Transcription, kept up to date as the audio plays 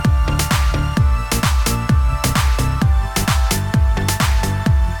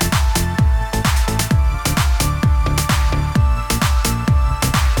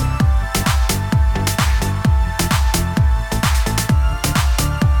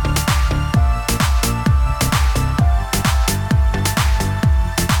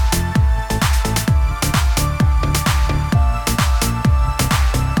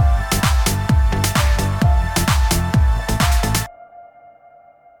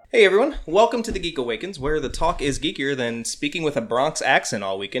Hey everyone, welcome to the Geek Awakens, where the talk is geekier than speaking with a Bronx accent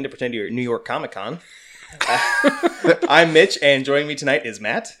all weekend to pretend you're at New York Comic Con. I'm Mitch, and joining me tonight is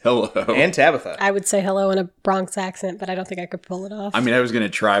Matt. Hello. And Tabitha. I would say hello in a Bronx accent, but I don't think I could pull it off. I mean, I was going to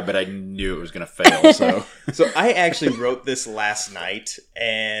try, but I knew it was going to fail, so... So I actually wrote this last night,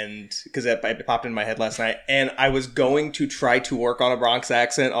 and because it popped in my head last night, and I was going to try to work on a Bronx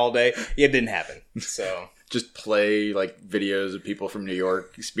accent all day. It didn't happen, so... Just play, like, videos of people from New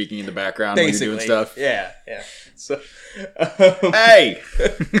York speaking in the background Basically, when you're doing stuff. Yeah. So, Hey!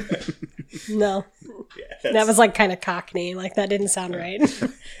 No. Yeah, that was like kind of Cockney. Like that didn't sound right.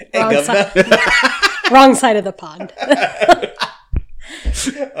 Hey, Wrong side of the pond.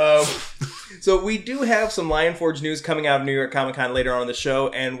 So we do have some Lionforge news coming out of New York Comic Con later on in the show,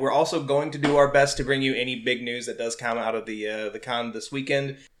 and we're also going to do our best to bring you any big news that does come out of the con this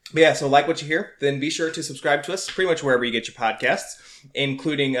weekend. But yeah, so like what you hear, then be sure to subscribe to us pretty much wherever you get your podcasts,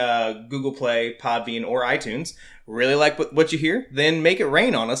 including Google Play, Podbean, or iTunes. Really like what you hear? Then make it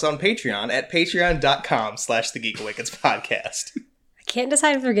rain on us on Patreon at patreon.com/The Geek Awakens Podcast. I can't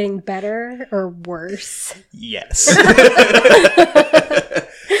decide if they're getting better or worse. Yes.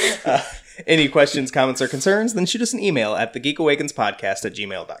 Any questions, comments, or concerns, then shoot us an email at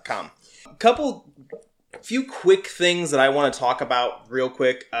thegeekawakenspodcast@gmail.com. Few quick things that I want to talk about real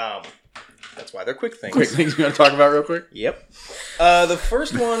quick. That's why they're quick things. Quick things you want to talk about real quick? Yep. The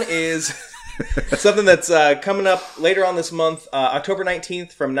first one is something that's coming up later on this month. October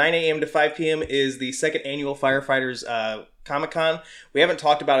 19th from 9 a.m. to 5 p.m. is the second annual Firefighters Comic-Con. We haven't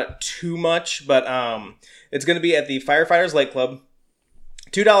talked about it too much, but it's going to be at the Firefighters Lake Club.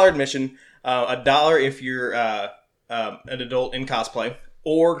 $2 admission, $1 if you're an adult in cosplay,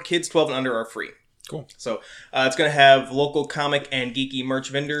 or kids 12 and under are free. Cool. So it's going to have local comic and geeky merch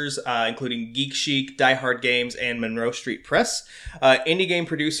vendors, including Geek Chic, Die Hard Games, and Monroe Street Press. Indie game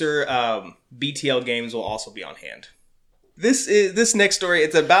producer BTL Games will also be on hand. This next story.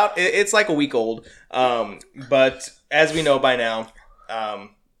 It's like a week old, but as we know by now,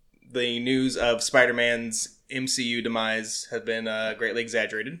 the news of Spider-Man's MCU demise has been greatly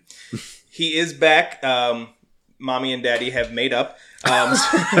exaggerated. He is back. Mommy and Daddy have made up.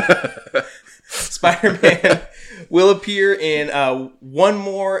 Spider-Man will appear in one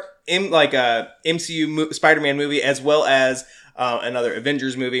more MCU Spider-Man movie, as well as another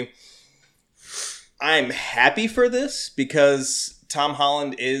Avengers movie. I'm happy for this because Tom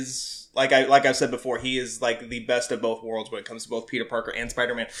Holland is, like I've said before, he is like the best of both worlds when it comes to both Peter Parker and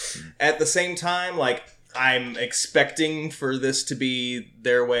Spider-Man. At the same time, like, I'm expecting for this to be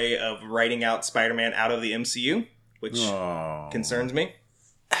their way of writing out Spider-Man out of the MCU, which concerns me.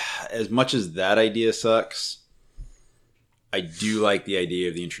 As much as that idea sucks, I do like the idea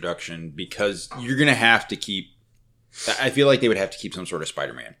of the introduction because you're going to have to keep... I feel like they would have to keep some sort of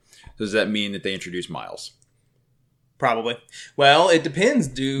Spider-Man. Does that mean that they introduce Miles? Probably. Well, it depends.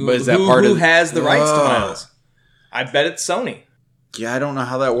 Who has the rights to Miles? I bet it's Sony. Yeah, I don't know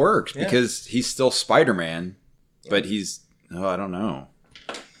how that works because he's still Spider-Man, but he's... Oh, I don't know.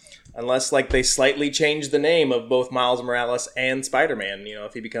 Unless, like, they slightly change the name of both Miles Morales and Spider-Man. You know,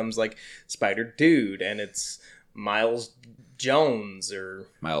 if he becomes, like, Spider-Dude and it's Miles Jones or...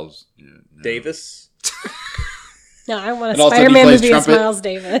 Miles... Davis? No, I want a Spider-Man movie as Miles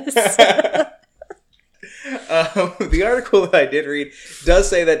Davis. The article that I did read does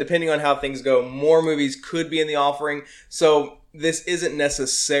say that depending on how things go, more movies could be in the offering. So this isn't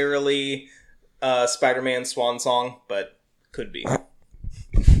necessarily Spider-Man swan song, but could be.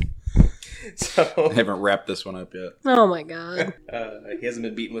 So, I haven't wrapped this one up yet. Oh my god. He hasn't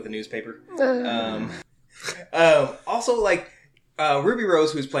been beaten with a newspaper. Also, like, Ruby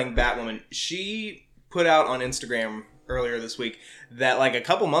Rose, who's playing Batwoman, she put out on Instagram earlier this week that, like, a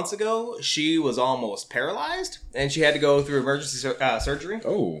couple months ago, she was almost paralyzed, and she had to go through emergency surgery.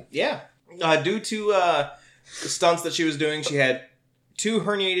 Oh. Yeah. Due to stunts that she was doing, she had 2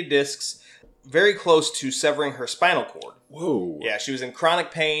 herniated discs, very close to severing her spinal cord. Whoa. Yeah, she was in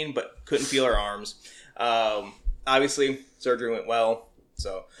chronic pain, but couldn't feel her arms. Obviously, surgery went well.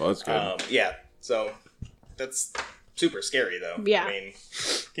 So, that's good. Yeah, so that's super scary, though. Yeah. I mean,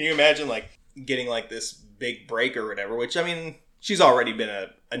 can you imagine, like, getting, like, this big break or whatever? Which, I mean, she's already been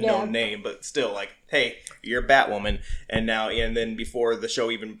a known name, but still, like, hey, you're Batwoman. And now, and then before the show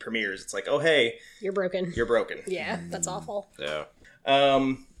even premieres, it's like, oh, hey. You're broken. You're broken. Yeah, that's awful. Yeah.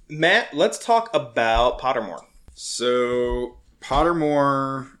 Matt, let's talk about Pottermore. So,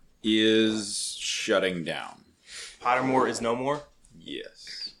 Pottermore is shutting down. Pottermore is no more?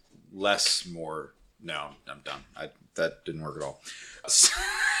 Yes. Less, more. No, I'm done. That didn't work at all.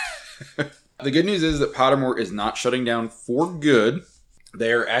 The good news is that Pottermore is not shutting down for good.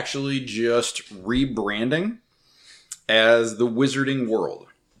 They're actually just rebranding as the Wizarding World.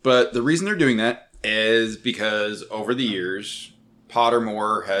 But the reason they're doing that is because over the years,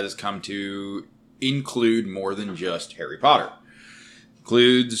 Pottermore has come to include more than just Harry Potter.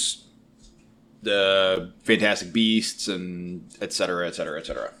 Includes the Fantastic Beasts and et cetera, et cetera, et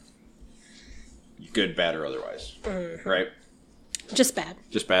cetera. Good, bad, or otherwise. Right? Just bad.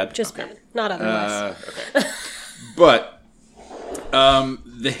 Just bad? Just bad. Not otherwise. Okay. But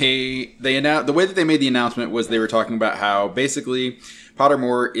they announced, the way that they made the announcement was they were talking about how basically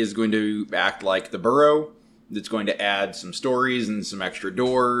Pottermore is going to act like the Burrow. It's going to add some stories and some extra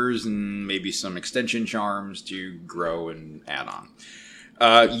doors and maybe some extension charms to grow and add on.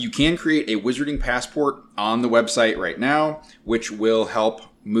 You can create a wizarding passport on the website right now, which will help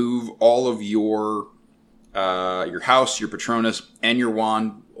move all of your house, your Patronus, and your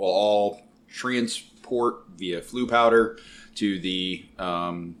wand will all transport via Floo powder to the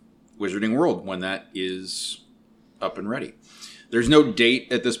Wizarding World when that is up and ready. There's no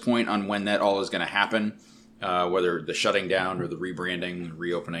date at this point on when that all is going to happen, whether the shutting down or the rebranding,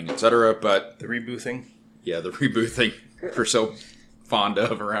 reopening, etc. But the reboothing. Yeah, the reboothing we're so fond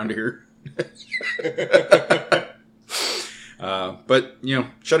of around here. But,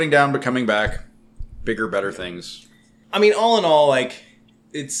 shutting down but coming back, bigger, better things. I mean, all in all,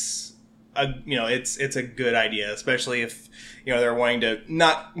 it's a good idea, especially if, they're wanting to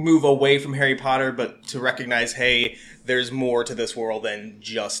not move away from Harry Potter, but to recognize, hey, there's more to this world than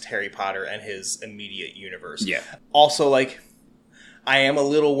just Harry Potter and his immediate universe. Yeah. Also, I am a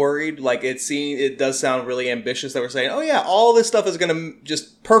little worried. It does sound really ambitious that we're saying, oh yeah, all this stuff is going to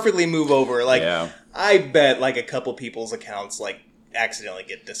just perfectly move over. Yeah. I bet a couple people's accounts accidentally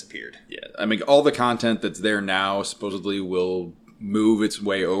get disappeared. Yeah. I mean, all the content that's there now supposedly will move its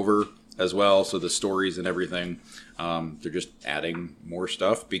way over as well. So the stories and everything, they're just adding more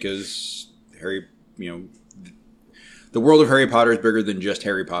stuff because the world of Harry Potter is bigger than just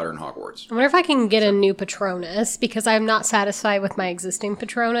Harry Potter and Hogwarts. I wonder if I can get a new Patronus, because I'm not satisfied with my existing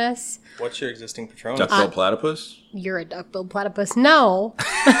Patronus. What's your existing Patronus? Duck-billed platypus? You're a duck-billed platypus. No.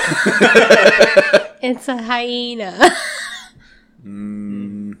 It's a hyena.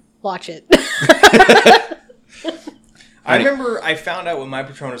 Watch it. I remember I found out what my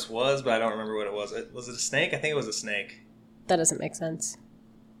Patronus was, but I don't remember what it was. Was it a snake? I think it was a snake. That doesn't make sense.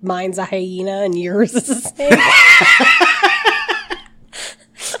 Mine's a hyena and yours is a snake.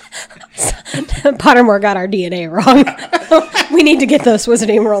 Pottermore got our DNA wrong. We need to get this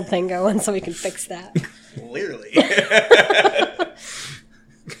Wizarding World thing going so we can fix that. Clearly.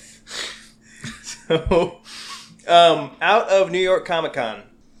 So, out of New York Comic Con,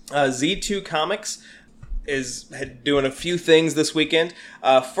 Z2 Comics is doing a few things this weekend.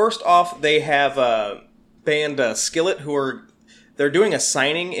 First off, they have band Skillet, they're doing a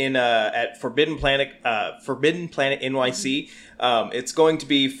signing in at Forbidden Planet NYC. It's going to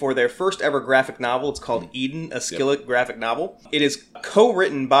be for their first ever graphic novel. It's called Eden, a Skillet graphic novel. It is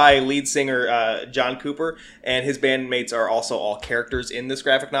co-written by lead singer John Cooper, and his bandmates are also all characters in this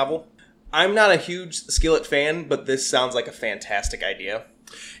graphic novel. I'm not a huge Skillet fan, but this sounds like a fantastic idea.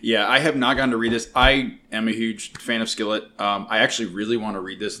 Yeah, I have not gotten to read this. I am a huge fan of Skillet. I actually really want to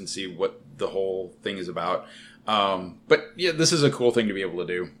read this and see what the whole thing is about. But yeah, this is a cool thing to be able to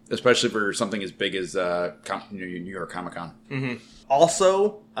do, especially for something as big as New York Comic Con. Mm-hmm.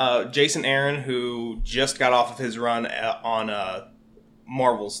 Also, Jason Aaron, who just got off of his run on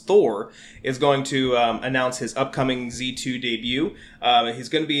Marvel's Thor, is going to announce his upcoming Z2 debut. He's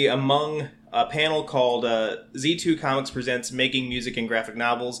going to be among a panel called Z2 Comics Presents Making Music and Graphic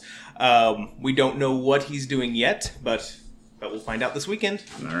Novels. We don't know what he's doing yet, but we'll find out this weekend.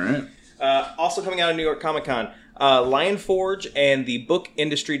 All right. Also coming out of New York Comic Con, Lion Forge and the Book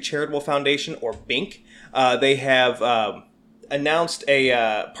Industry Charitable Foundation, or BINC, they have announced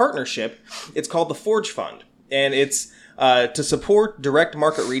a partnership. It's called the Forge Fund, and it's to support direct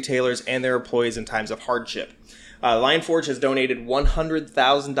market retailers and their employees in times of hardship. Lion Forge has donated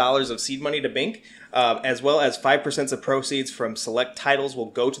 $100,000 of seed money to BINC, as well as 5% of proceeds from select titles will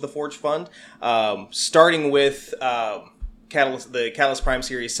go to the Forge Fund, starting with the Catalyst Prime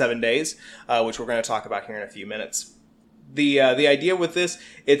series 7 Days, which we're going to talk about here in a few minutes. The idea with this,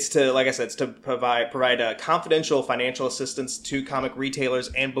 it's to, like I said, it's to provide confidential financial assistance to comic retailers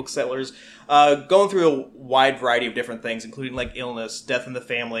and booksellers, going through a wide variety of different things, including illness, death in the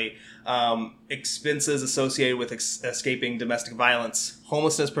family, expenses associated with escaping domestic violence,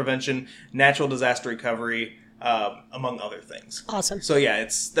 homelessness prevention, natural disaster recovery, among other things. Awesome. So yeah,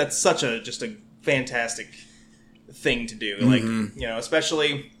 that's such a fantastic thing to do. Mm-hmm.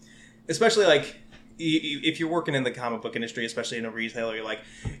 Especially if you're working in the comic book industry, especially in a retailer,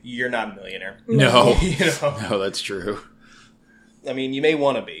 you're not a millionaire. No. know? No, that's true. I mean, you may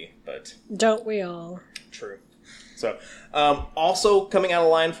want to be, but... Don't we all? True. So, also coming out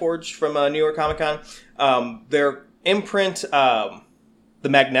of Lionforge from New York Comic Con, their imprint, the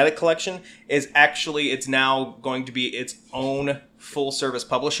Magnetic Collection, is actually, it's now going to be its own full-service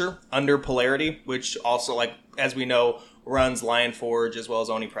publisher under Polarity, which also, as we know, runs Lionforge as well as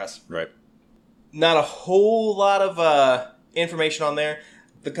Oni Press. Right. Not a whole lot of information on there.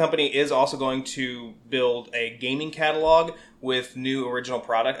 The company is also going to build a gaming catalog with new original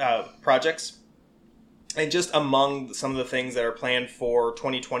projects. And just among some of the things that are planned for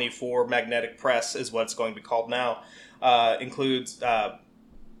 2024 Magnetic Press is what it's going to be called now, includes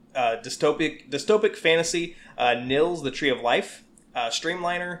dystopic fantasy, Nils, the Tree of Life,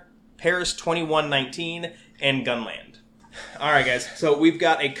 Streamliner, Paris 2119, and Gunland. All right, guys. So we've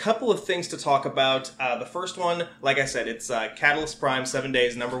got a couple of things to talk about. The first one, like I said, it's Catalyst Prime 7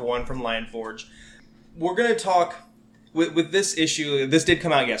 Days, #1 from Lionforge. We're going to talk with this issue. This did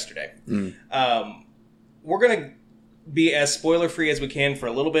come out yesterday. We're going to be as spoiler free as we can for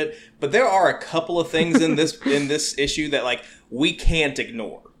a little bit, but there are a couple of things in this issue that we can't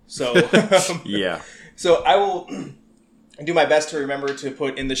ignore. So yeah. So I will do my best to remember to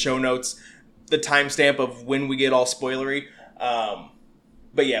put in the show notes the timestamp of when we get all spoilery.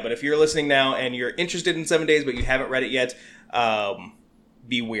 But if you're listening now and you're interested in 7 Days but you haven't read it yet,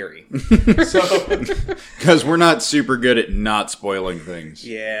 be wary. Because we're not super good at not spoiling things.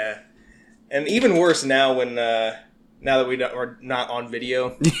 Yeah. And even worse now when now that we're not on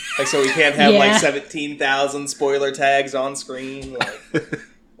video. So we can't have 17,000 spoiler tags on screen.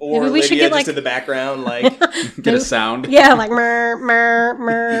 Or maybe we should get just in the background, get a sound. Yeah, mer, mer,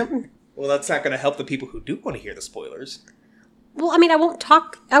 mer. Well, that's not going to help the people who do want to hear the spoilers. Well, I mean, I won't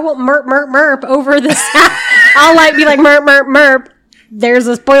merp, merp, merp over this. I'll be like, merp, merp, merp. There's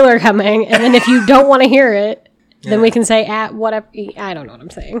a spoiler coming. And then if you don't want to hear it, then we can say, whatever. I don't know what I'm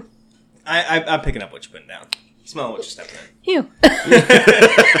saying. I'm picking up what you're putting down. Smelling what you're stepping in. You.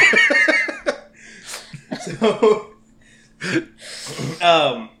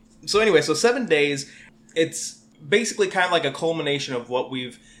 So anyway, 7 Days, it's basically kind of like a culmination of what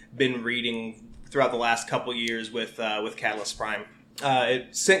we've been reading throughout the last couple years with Catalyst Prime.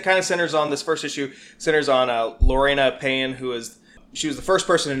 It kind of centers on this first issue, centers on Lorena Payne, she was the first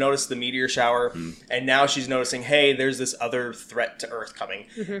person to notice the meteor shower, and now she's noticing, hey, there's this other threat to Earth coming.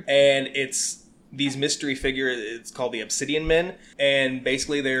 And it's these mystery figures, it's called the Obsidian Men, and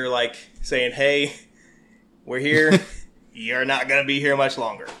basically they're saying, hey, we're here, you're not going to be here much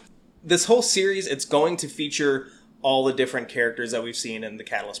longer. This whole series, it's going to feature all the different characters that we've seen in the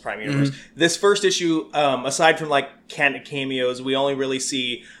Catalyst Prime universe. This first issue, aside from cameos, we only really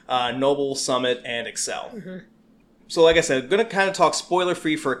see Noble, Summit, and Excel. So like I said, I'm going to kind of talk spoiler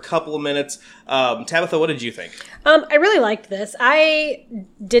free for a couple of minutes. Tabitha, what did you think? I really liked this. I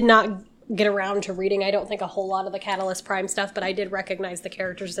did not get around to reading, I don't think, a whole lot of the Catalyst Prime stuff, but I did recognize the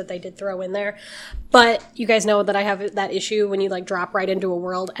characters that they did throw in there. But you guys know that I have that issue when you drop right into a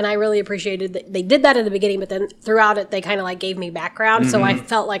world, and I really appreciated that they did that in the beginning, but then throughout it they kind of gave me background, so I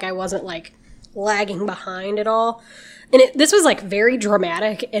felt like I wasn't lagging behind at all. And this was very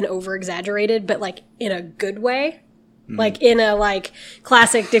dramatic and over exaggerated, but in a good way, in a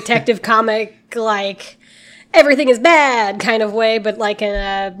classic detective comic everything is bad kind of way, but in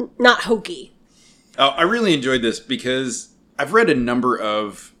a not hokey. Oh, I really enjoyed this because I've read a number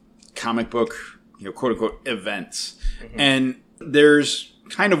of comic book, quote unquote, events. And there's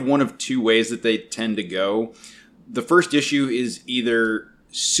kind of one of two ways that they tend to go. The first issue is either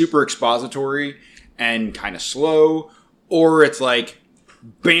super expository and kind of slow, or it's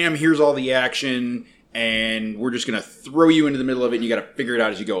bam, here's all the action, and we're just going to throw you into the middle of it, and you got to figure it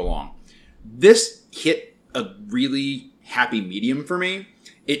out as you go along. This hit a really happy medium for me.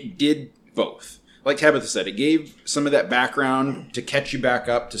 It did both. Like Tabitha said, it gave some of that background to catch you back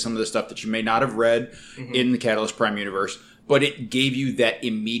up to some of the stuff that you may not have read in the Catalyst Prime universe, but it gave you that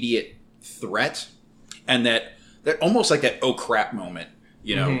immediate threat and that almost that oh crap moment,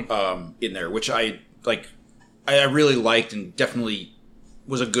 in there, which I really liked and definitely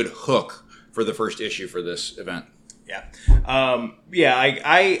was a good hook for the first issue for this event. Yeah.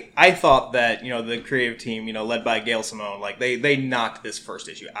 I thought that, the creative team, led by Gail Simone, they knocked this first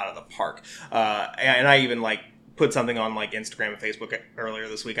issue out of the park. And I even put something on Instagram and Facebook earlier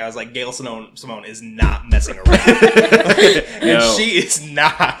this week. I was like, Gail Simone is not messing around. And she is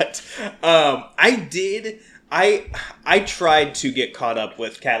not. I tried to get caught up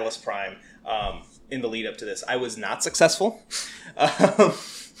with Catalyst Prime in the lead up to this. I was not successful.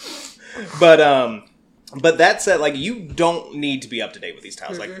 But But that said, like, you don't need to be up to date with these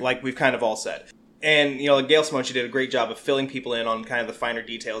titles, like we've kind of all said. And, you know, like Gail Simone, she did a great job of filling people in on kind of the finer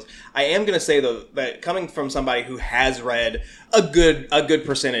details. I am going to say, though, that coming from somebody who has read a good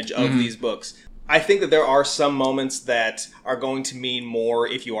percentage of these books, I think that there are some moments that are going to mean more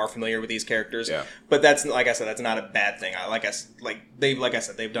if you are familiar with these characters. Yeah. But that's, like I said, that's not a bad thing. Like I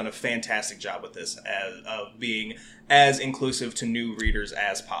said, they've done a fantastic job with this of being as inclusive to new readers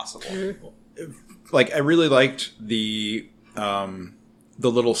as possible. Like, I really liked the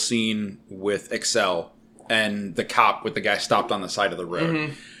little scene with Excel and the cop with the guy stopped on the side of the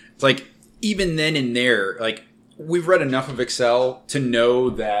road. It's like, even then and there, like, we've read enough of Excel to know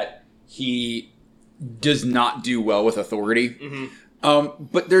that he does not do well with authority.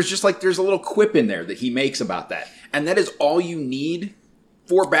 But there's a little quip in there that he makes about that. And that is all you need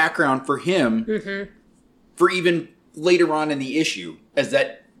for background for him for even later on in the issue as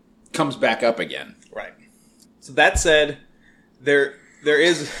that comes back up again. Right. So that said, there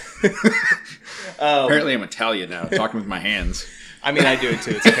is... Apparently I'm Italian now, talking with my hands. I mean, I do it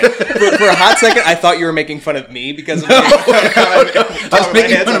too. It's okay. For a hot second, I thought you were making fun of me because of I was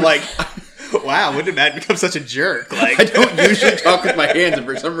making fun of, like, wow, when did Matt become such a jerk? Like, I don't usually talk with my hands, and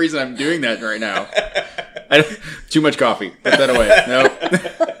for some reason I'm doing that right now. Too much coffee. Put that away. No.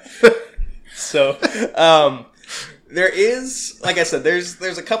 So, there is, like I said,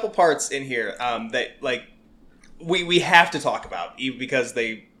 there's a couple parts in here that, like, we have to talk about, even because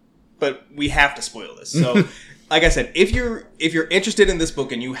but we have to spoil this. So, like I said, if you're interested in this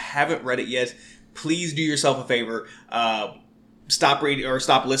book and you haven't read it yet, please do yourself a favor. Stop reading or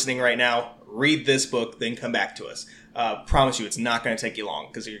stop listening right now. Read this book, then come back to us. Promise you, it's not going to take you long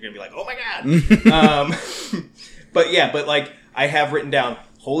because you're going to be like, oh my god. But like, I have written down,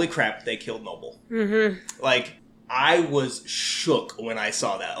 holy crap, they killed Noble. Like, I was shook when I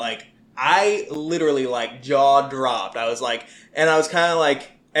saw that. Like, I literally, like, jaw dropped. I was like, and I was kind of like,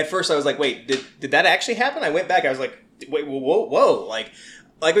 at first I was like, wait, did that actually happen? I went back. I was like, wait, whoa. Like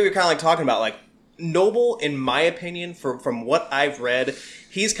we were kind of like talking about, like, Noble, in my opinion, from what I've read,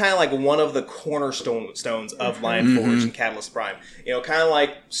 he's kind of like one of the cornerstones of Lion Forge and Catalyst Prime. You know, kind of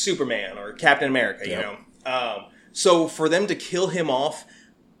like Superman or Captain America, you know. So for them to kill him off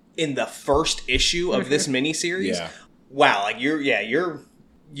in the first issue of this miniseries, wow, like you're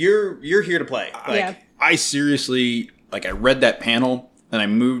here to play. Like, I seriously, like, I read that panel and I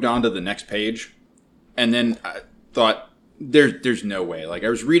moved on to the next page, and then I thought, there's no way. Like, I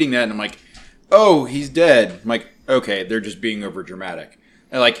was reading that and I'm like, oh, he's dead. I'm like, okay, they're just being over dramatic.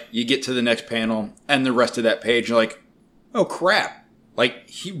 And, like, you get to the next panel and the rest of that page, you're like, oh crap, like,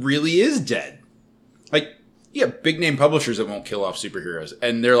 he really is dead. Like, you have big name publishers that won't kill off superheroes,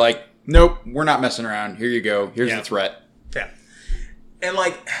 and they're like, nope, we're not messing around. Here you go. Here's the threat. Yeah. And,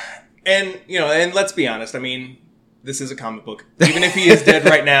 like, and, you know, and let's be honest, I mean, this is a comic book. Even if he is dead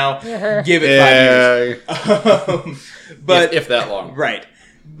right now, give it 5 years. But if that long. Right.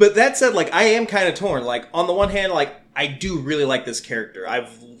 But that said, like, I am kind of torn. Like, on the one hand, like, I do really like this character.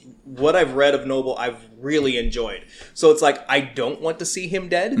 What I've read of Noble, I've really enjoyed. So it's like, I don't want to see him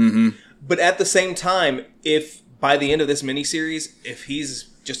dead. But at the same time, if by the end of this miniseries, if he's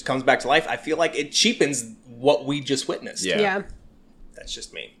just comes back to life, I feel like it cheapens what we just witnessed. Yeah. That's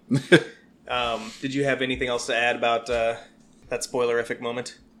just me. Did you have anything else to add about that spoilerific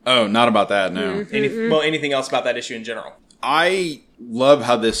moment? Oh, not about that, no. Anything else about that issue in general? I love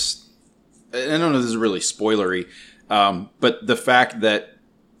how this... I don't know if this is really spoilery, but the fact that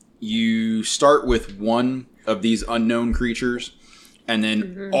you start with one of these unknown creatures, and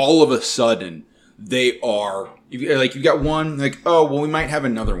then all of a sudden, they are... Like, you got one, like, oh, well, we might have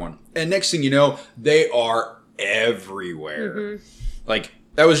another one. And next thing you know, they are everywhere. Like,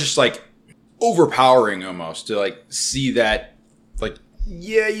 that was just, like, overpowering almost to, like, see that, like,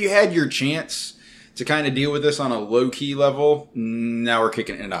 yeah, you had your chance to kind of deal with this on a low-key level. Now we're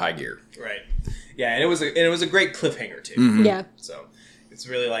kicking it into high gear. Right. Yeah, and it was a great cliffhanger, too. Yeah. So, it's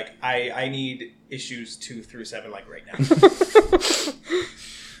really like, I need issues 2 through 7, like, right now.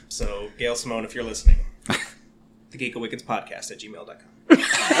 So, Gail Simone, if you're listening, the Geek Awakens podcast at gmail.com.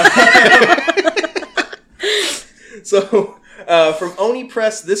 So, from Oni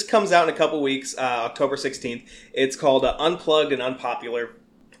Press, this comes out in a couple weeks, October 16th. It's called Unplugged and Unpopular.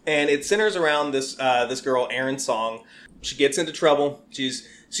 And it centers around this girl, Erin Song. She gets into trouble.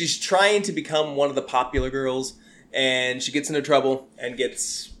 She's trying to become one of the popular girls, and she gets into trouble and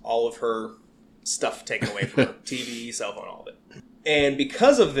gets all of her stuff taken away from her. TV, cell phone, all of it. And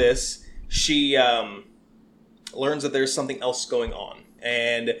because of this, she learns that there's something else going on.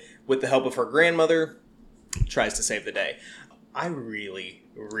 And with the help of her grandmother, tries to save the day. I really,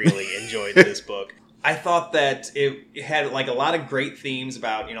 really enjoyed this book. I thought that it had like a lot of great themes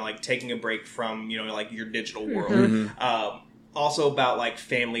about, you know, like taking a break from, you know, like your digital world. Also about like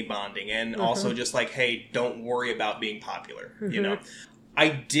family bonding and also just like, hey, don't worry about being popular, you know. I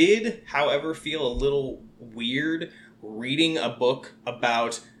did, however, feel a little weird reading a book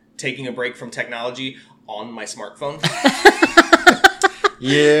about taking a break from technology on my smartphone.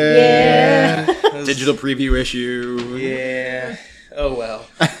 Yeah. Digital preview issue. Yeah. Oh, well.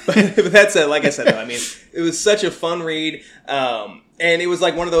 But that said, like I said, though, I mean, it was such a fun read. And it was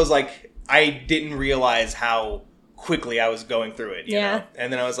like one of those, like, I didn't realize how quickly I was going through it, you know?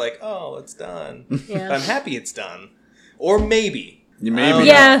 And then I was like, oh, it's done. Yeah. I'm happy it's done. Or maybe. Maybe.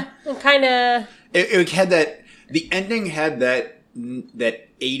 Yeah. Kind of. It had that, the ending had that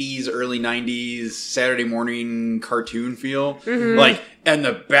 80s, early 90s Saturday morning cartoon feel. Like, and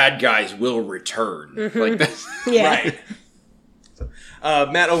the bad guys will return. Like this. Yeah. Right. So,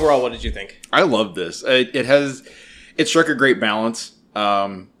 Matt, overall, what did you think? I love this. It struck a great balance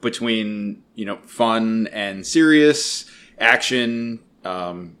between, you know, fun and serious, action,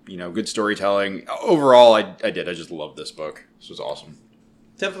 you know, good storytelling. Overall, I did. I just loved this book. This was awesome.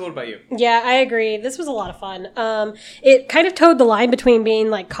 Tiffany, what about you? Yeah, I agree. This was a lot of fun. It kind of towed the line between being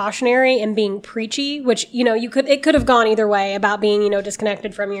like cautionary and being preachy, which, you know, it could have gone either way about being, you know,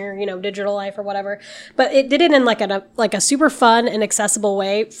 disconnected from your, you know, digital life or whatever. But it did it in like a super fun and accessible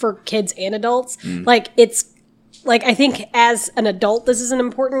way for kids and adults. Like it's like, I think as an adult, this is an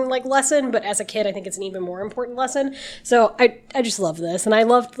important like lesson, but as a kid, I think it's an even more important lesson. So I just love this. And I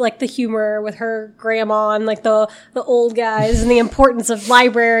loved like the humor with her grandma and like the old guys and the importance of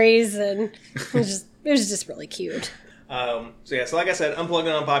libraries. And it was just really cute. So like I said, Unplugged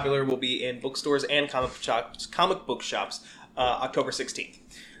and Unpopular will be in bookstores and comic book shops October 16th.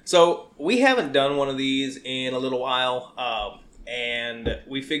 So we haven't done one of these in a little while. And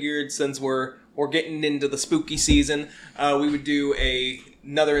we figured since we're getting into the spooky season, we would do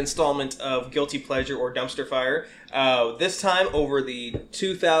another installment of Guilty Pleasure or Dumpster Fire. This time over the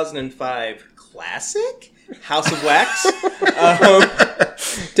 2005 classic House of Wax.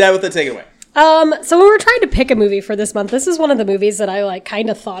 Tabitha, take it away. So when we're trying to pick a movie for this month, this is one of the movies that I like kind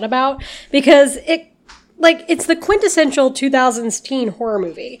of thought about because it's the quintessential 2000s teen horror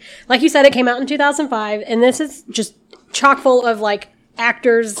movie. Like you said, it came out in 2005, and this is just chock full of like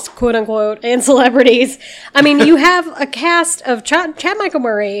actors, quote unquote, and celebrities. I mean, you have a cast of Chad Michael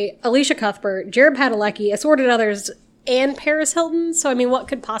Murray, Alicia Cuthbert, Jared Padalecki, assorted others, and Paris Hilton. So, I mean, what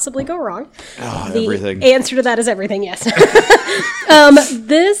could possibly go wrong? Everything. The answer to that is everything, yes.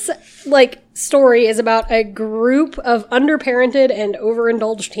 This, story is about a group of underparented and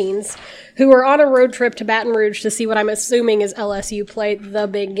overindulged teens who are on a road trip to Baton Rouge to see what I'm assuming is LSU play the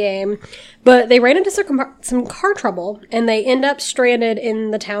big game. But they ran into some car trouble, and they end up stranded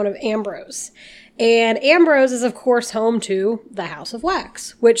in the town of Ambrose. And Ambrose is, of course, home to the House of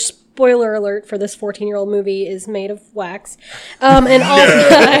Wax, which, spoiler alert for this 14-year-old movie, is made of wax. And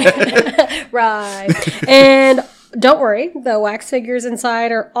also, right. And don't worry, the wax figures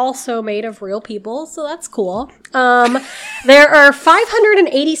inside are also made of real people, so that's cool. There are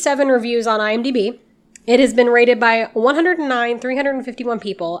 587 reviews on IMDb. It has been rated by 351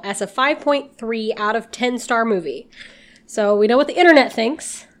 people as a 5.3 out of 10 star movie. So we know what the internet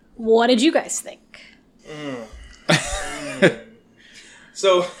thinks. What did you guys think?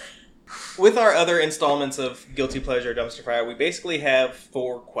 So, with our other installments of Guilty Pleasure Dumpster Fire, we basically have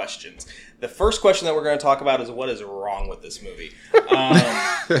 4 questions. The first question that we're going to talk about is what is wrong with this movie.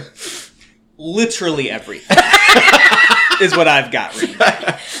 Literally everything is what I've got written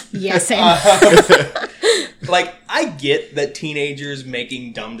down. Yes, I get that teenagers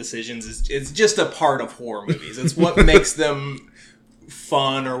making dumb decisions is just a part of horror movies. It's what makes them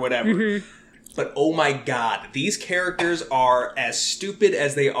fun or whatever. Mm-hmm. But oh my god, these characters are as stupid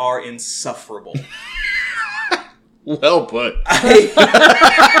as they are insufferable. Well put.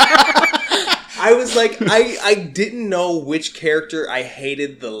 I was like, I didn't know which character I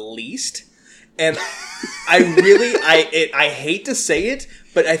hated the least. And I hate to say it,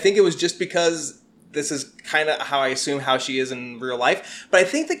 but I think it was just because this is kind of how I assume how she is in real life. But I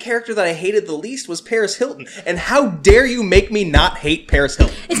think the character that I hated the least was Paris Hilton. And how dare you make me not hate Paris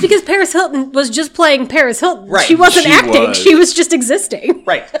Hilton? It's because Paris Hilton was just playing Paris Hilton. Right. She wasn't acting. She was just existing.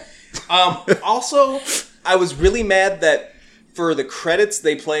 Right. Also, I was really mad that for the credits,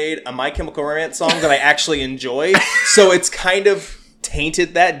 they played a My Chemical Romance song that I actually enjoy. So it's kind of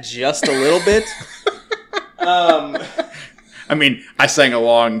tainted that just a little bit. I mean, I sang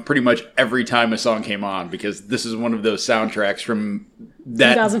along pretty much every time a song came on because this is one of those soundtracks from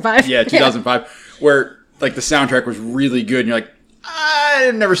that 2005. Yeah, 2005, where like the soundtrack was really good, and you're like,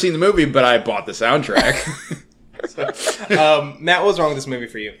 I've never seen the movie, but I bought the soundtrack. Matt, what was wrong with this movie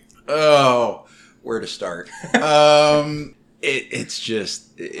for you? Oh, where to start? It's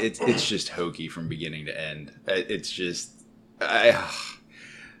just hokey from beginning to end. It's just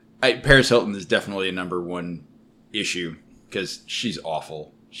Paris Hilton is definitely a number one issue because she's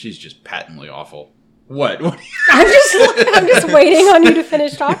awful. She's just patently awful. What? I'm just waiting on you to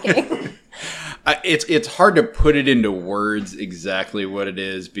finish talking. It's hard to put it into words exactly what it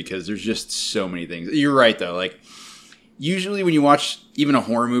is because there's just so many things. You're right though. Like usually when you watch even a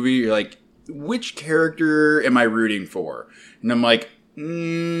horror movie, you're like, which character am I rooting for? And I'm like,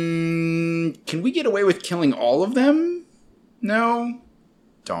 can we get away with killing all of them? No?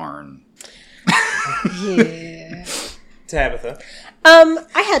 Darn. Yeah. Tabitha.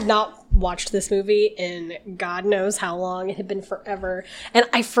 I had not watched this movie in God knows how long. It had been forever. And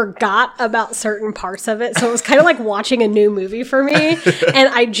I forgot about certain parts of it. So it was kind of like watching a new movie for me. And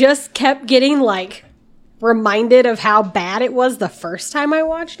I just kept getting like reminded of how bad it was the first time I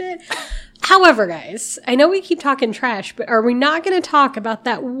watched it. However, guys, I know we keep talking trash, but are we not going to talk about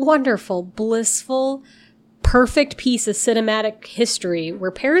that wonderful, blissful, perfect piece of cinematic history where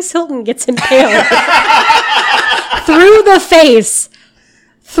Paris Hilton gets impaled through the face,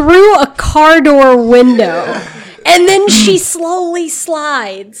 through a car door window, and then she slowly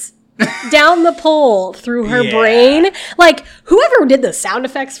slides down the pole through her brain? Like, whoever did the sound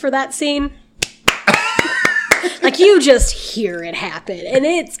effects for that scene, like, you just hear it happen, and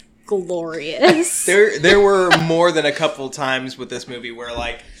it's glorious. There were more than a couple times with this movie where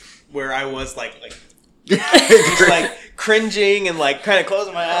I was like just like cringing and like kind of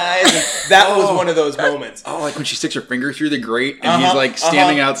closing my eyes. And that was one of those moments. Oh, like when she sticks her finger through the grate and he's like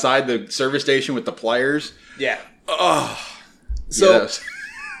standing outside the service station with the pliers. Yeah. Oh. So yes.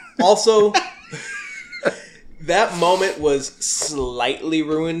 Also, that moment was slightly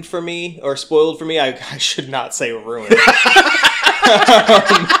ruined for me or spoiled for me. I should not say ruined.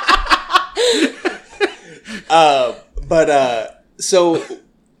 So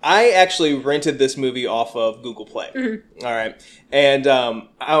I actually rented this movie off of Google Play. Mm-hmm. All right. And I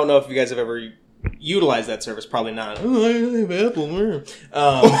don't know if you guys have ever utilized that service. Probably not. Oh, I have Apple.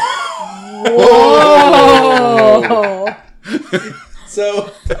 Whoa.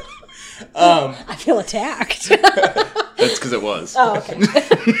 So I feel attacked. That's because it was. Oh, okay.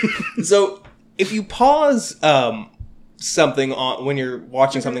 So if you pause something on when you're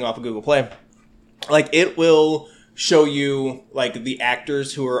watching something off of Google Play, like it will show you like the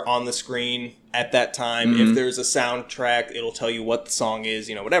actors who are on the screen at that time. Mm-hmm. If there's a soundtrack, it'll tell you what the song is,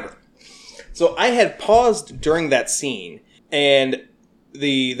 whatever. So I had paused during that scene, and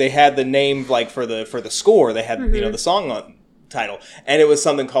they had the name like for the score. They had the song title, and it was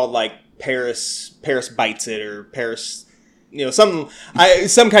something called like Paris Bites It or Paris, some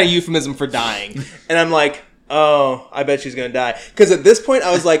kind of euphemism for dying. And I'm like, oh, I bet she's gonna die, because at this point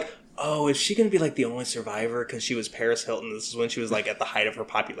I was like, oh, is she going to be like the only survivor because she was Paris Hilton? This is when she was like at the height of her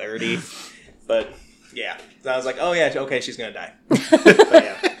popularity. But yeah, so I was like, oh yeah, okay, she's going to die. But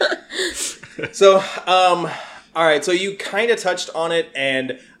yeah. So, all right. So you kind of touched on it,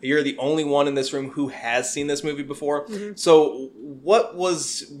 and you're the only one in this room who has seen this movie before. Mm-hmm. So what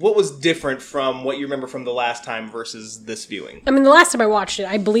was different from what you remember from the last time versus this viewing? I mean, the last time I watched it,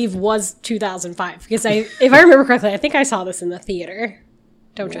 I believe, was 2005, because if I remember correctly, I think I saw this in the theater.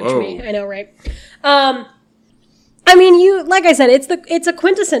 Don't judge me. I know, right? I mean, like I said, it's a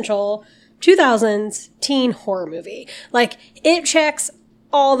quintessential 2000s teen horror movie. Like, it checks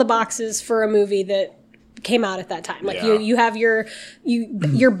all the boxes for a movie that came out at that time. Like, you have your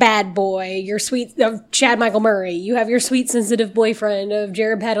bad boy, your sweet Chad Michael Murray. You have your sweet sensitive boyfriend of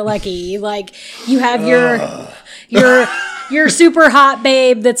Jared Padalecki. Like, you have your super hot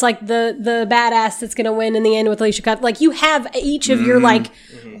babe that's like the badass that's gonna win in the end with Alicia Cuthbert. Like, you have each of your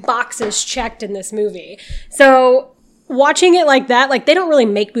boxes checked in this movie. So watching it like that, like, they don't really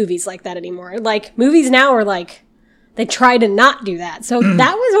make movies like that anymore. Like, movies now are like, they try to not do that. So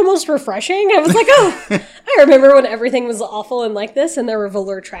that was almost refreshing. I was like, oh, I remember when everything was awful and like this, and there were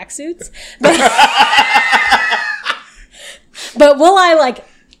velour tracksuits. But will I like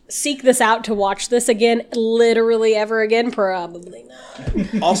seek this out to watch this again, literally ever again? Probably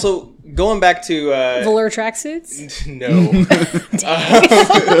not. Also, going back to velour tracksuits? No.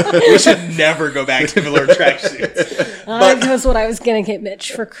 We should never go back to velour tracksuits. That was what I was gonna get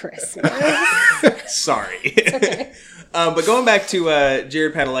Mitch for Christmas. Sorry. It's okay. But going back to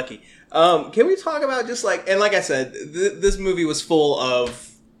Jared Padalecki, can we talk about just like, and like I said, this movie was full of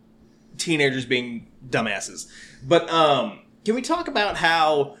teenagers being dumbasses, but can we talk about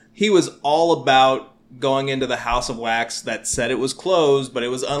how he was all about going into the House of Wax that said it was closed, but it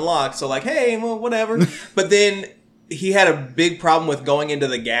was unlocked. So like, hey, well, whatever. But then he had a big problem with going into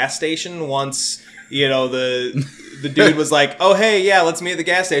the gas station once, you know, the dude was like, oh, hey, yeah, let's meet at the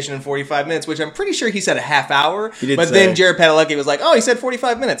gas station in 45 minutes, which I'm pretty sure he said a half hour. But then Jared Padalecki was like, oh, he said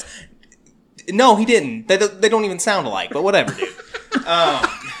 45 minutes. No, he didn't. They don't even sound alike, but whatever, dude.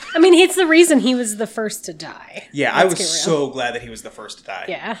 I mean, it's the reason he was the first to die. Yeah, I was so glad that he was the first to die.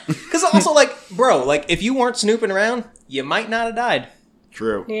 Yeah. Because also, like, bro, like, if you weren't snooping around, you might not have died.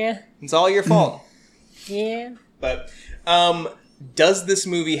 True. Yeah. It's all your fault. Yeah. But, does this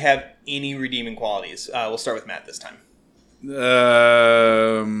movie have any redeeming qualities? We'll start with Matt this time.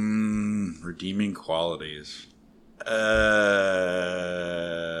 Redeeming qualities. No.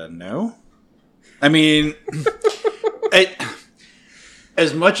 I mean,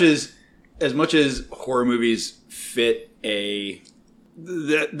 as much as horror movies fit they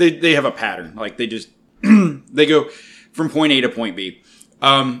have a pattern. Like they just they go from point A to point B.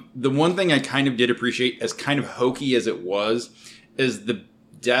 The one thing I kind of did appreciate, as kind of hokey as it was, is the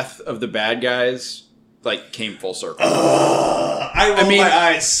death of the bad guys like came full circle. I rolled my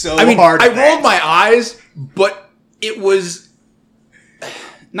eyes so hard. I rolled my eyes, but it was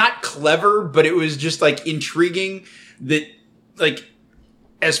not clever, but it was just like intriguing that, like,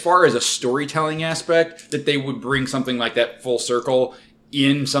 as far as a storytelling aspect, that they would bring something like that full circle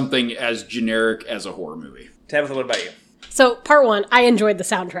in something as generic as a horror movie. Tabitha, what about you? So, part one, I enjoyed the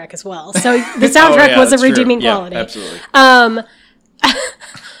soundtrack as well. So, the soundtrack was a redeeming quality. Yeah, absolutely.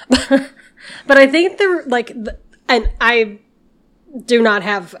 But I think and I do not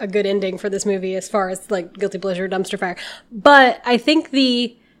have a good ending for this movie as far as like guilty pleasure dumpster fire. But I think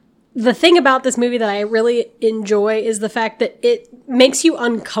the thing about this movie that I really enjoy is the fact that it makes you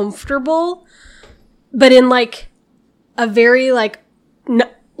uncomfortable, but in like a very like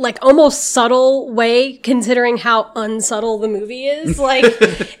almost subtle way, considering how unsubtle the movie is. Like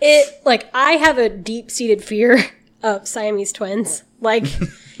I have a deep-seated fear of Siamese twins. Like,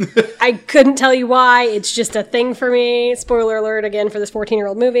 I couldn't tell you why. It's just a thing for me. Spoiler alert again for this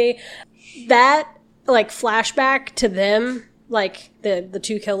 14-year-old movie. That, like, flashback to them, like, the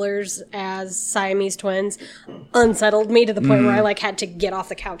two killers as Siamese twins, unsettled me to the point where I, like, had to get off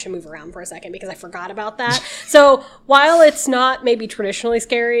the couch and move around for a second because I forgot about that. So, while it's not maybe traditionally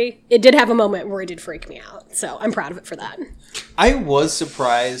scary, it did have a moment where it did freak me out. So, I'm proud of it for that. I was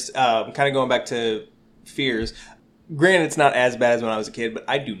surprised, kind of going back to fears. Granted, it's not as bad as when I was a kid, but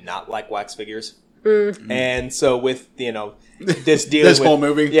I do not like wax figures. Mm-hmm. And so with, you know, this deal this whole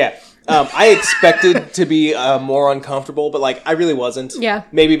movie? Yeah. I expected to be more uncomfortable, but, like, I really wasn't. Yeah.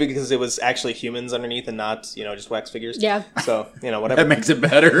 Maybe because it was actually humans underneath and not, you know, just wax figures. Yeah. So, you know, whatever. That makes it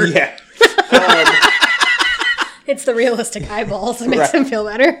better. Yeah. It's the realistic eyeballs that makes him feel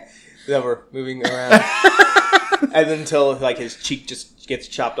better. Then we're moving around. And until, like, his cheek just gets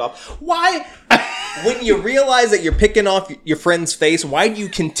chopped off. Why? When you realize that you're picking off your friend's face, why do you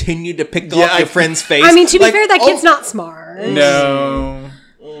continue to pick off your friend's face? I mean, to be fair, that kid's not smart. No.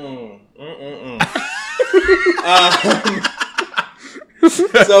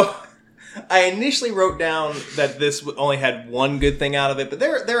 So, I initially wrote down that this only had one good thing out of it, but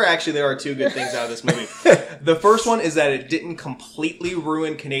there are two good things out of this movie. The first one is that it didn't completely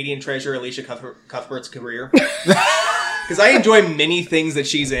ruin Canadian treasure Alicia Cuthbert's career. Because I enjoy many things that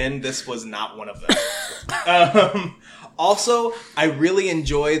she's in. This was not one of them. Also, I really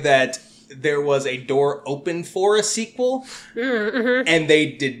enjoy that there was a door open for a sequel, and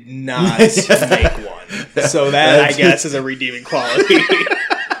they did not make one. So that, I guess, is a redeeming quality.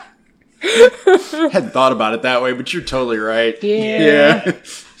 Hadn't thought about it that way, but you're totally right. Yeah.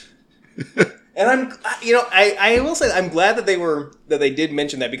 And I will say I'm glad that they did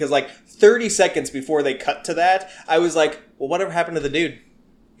mention that, because like 30 seconds before they cut to that, I was like, well, whatever happened to the dude?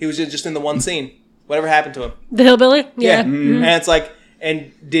 He was just in the one scene. Whatever happened to him? The hillbilly? Yeah. Mm-hmm. And it's like,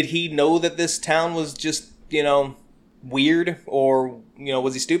 and did he know that this town was just, you know, weird, or, you know,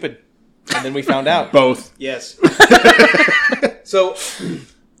 was he stupid? And then we found out. Both. Yes. So,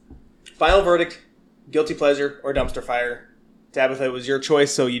 final verdict, guilty pleasure or dumpster fire. Tabitha, it was your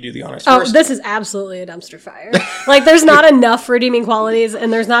choice, so you do the honors first. Oh, this is absolutely a dumpster fire. Like, there's not enough redeeming qualities,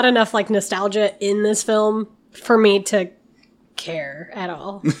 and there's not enough, like, nostalgia in this film for me to care at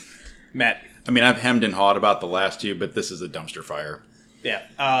all. Matt. I mean, I've hemmed and hawed about the last two, but this is a dumpster fire. Yeah.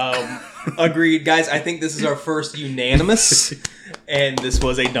 Agreed. Guys, I think this is our first unanimous, and this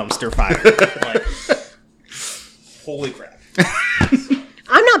was a dumpster fire. Like, holy crap.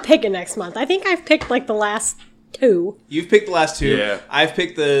 I'm not picking next month. I think I've picked, like, the last two. You've picked the last two. Yeah. I've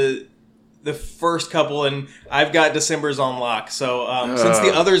picked the the first couple, and I've got December's on lock. So since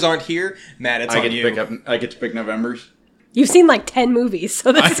the others aren't here, Matt, it's on you. I get to pick November's. You've seen like 10 movies,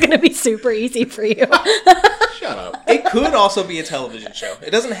 so this is going to be super easy for you. Shut up. It could also be a television show.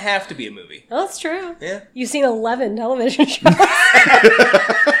 It doesn't have to be a movie. Oh, that's true. Yeah. You've seen 11 television shows.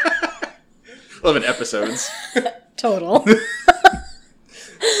 11 episodes. Total.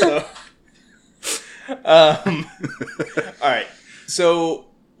 So, all right. So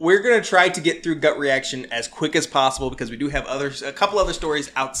we're going to try to get through Gut Reaction as quick as possible because we do have a couple other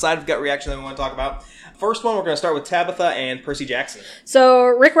stories outside of Gut Reaction that we want to talk about. First one, we're going to start with Tabitha and Percy Jackson. So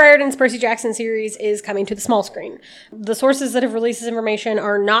Rick Riordan's Percy Jackson series is coming to the small screen. The sources that have released this information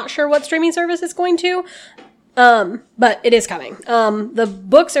are not sure what streaming service it's going to, but it is coming. The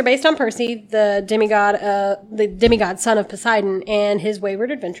books are based on Percy, the demigod son of Poseidon, and his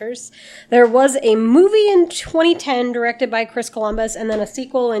wayward adventures. There was a movie in 2010 directed by Chris Columbus, and then a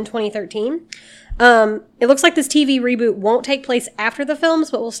sequel in 2013. It looks like this TV reboot won't take place after the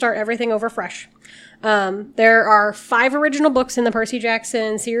films, but will start everything over fresh. There are 5 original books in the Percy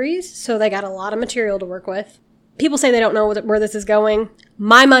Jackson series, so they got a lot of material to work with. People say they don't know where this is going.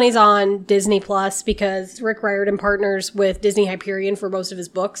 My money's on Disney Plus because Rick Riordan partners with Disney Hyperion for most of his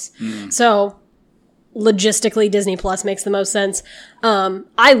books. So logistically, Disney Plus makes the most sense.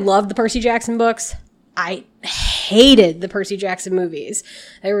 I loved the Percy Jackson books. I hated the Percy Jackson movies.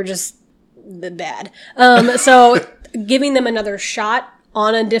 They were just bad. So giving them another shot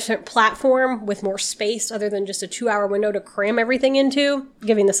on a different platform with more space other than just a 2-hour window to cram everything into,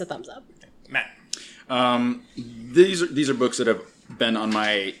 giving this a thumbs up. Matt. These are books that have been on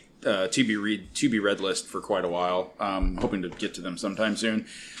my to be read list for quite a while. Hoping to get to them sometime soon.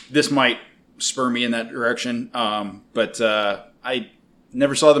 This might spur me in that direction, but I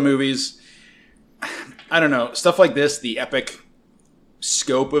never saw the movies. I don't know. Stuff like this, the epic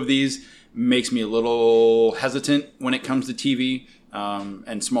scope of these makes me a little hesitant when it comes to TV.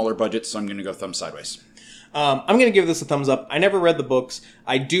 And smaller budgets, so I'm going to go thumbs sideways. I'm going to give this a thumbs up. I never read the books.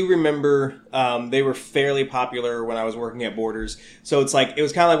 I do remember they were fairly popular when I was working at Borders. So it was kind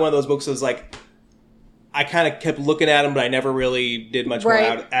of like one of those books that was like, I kind of kept looking at them, but I never really did much more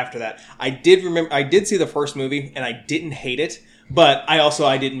after that. I did see the first movie, and I didn't hate it. But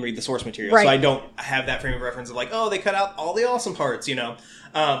I didn't read the source material, so I don't have that frame of reference of like, oh, they cut out all the awesome parts, you know.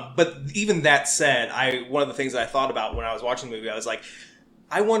 But even that said, one of the things that I thought about when I was watching the movie, I was like,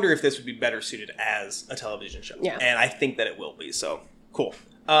 I wonder if this would be better suited as a television show. Yeah. And I think that it will be, so cool.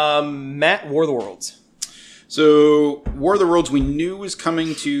 Matt, War of the Worlds. So, War of the Worlds we knew was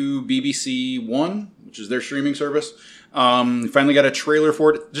coming to BBC One, which is their streaming service. Finally got a trailer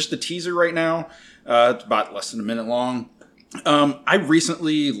for it, just a teaser right now. It's about less than a minute long. I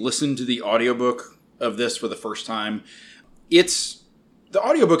recently listened to the audiobook of this for the first time. The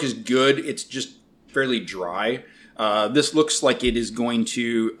audiobook is good. It's just fairly dry. This looks like it is going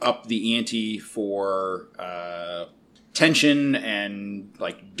to up the ante for tension and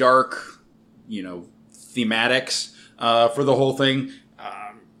like dark, thematics for the whole thing.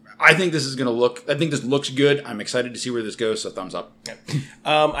 I think this looks good. I'm excited to see where this goes, so thumbs up.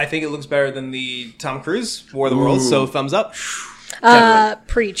 Yeah. I think it looks better than the Tom Cruise War of the Worlds, so thumbs up.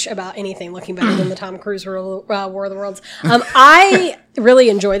 Preach about anything looking better than the Tom Cruise War of the Worlds. I really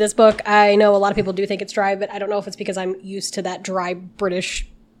enjoy this book. I know a lot of people do think it's dry, but I don't know if it's because I'm used to that dry British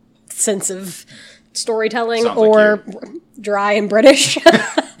sense of storytelling or dry and British.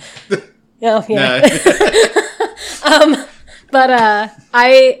 Oh, yeah. But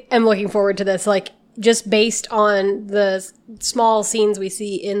I am looking forward to this. Like, just based on the small scenes we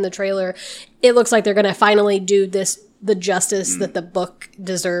see in the trailer, it looks like they're going to finally do the justice that the book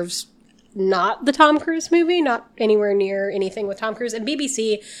deserves. Not the Tom Cruise movie, not anywhere near anything with Tom Cruise. And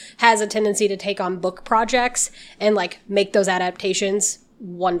BBC has a tendency to take on book projects and like make those adaptations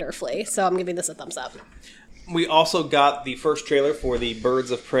wonderfully. So I'm giving this a thumbs up. We also got the first trailer for the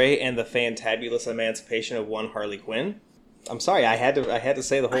Birds of Prey and the Fantabulous Emancipation of One Harley Quinn. I'm sorry, I had to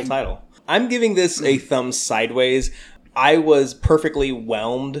say the whole title. I'm giving this a thumbs sideways. I was perfectly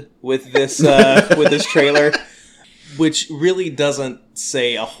whelmed with this trailer, which really doesn't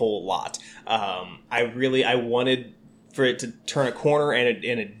say a whole lot. I wanted for it to turn a corner, and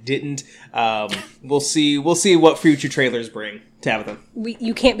it didn't. We'll see what future trailers bring. Tabitha,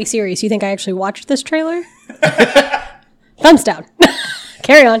 you can't be serious. You think I actually watched this trailer? Thumbs down.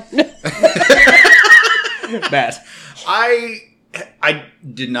 Carry on. Matt. I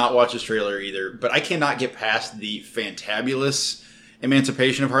did not watch this trailer either, but I cannot get past the fantabulous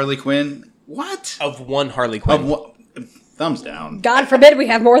emancipation of Harley Quinn. What? Of one Harley Quinn. Thumbs down. God forbid we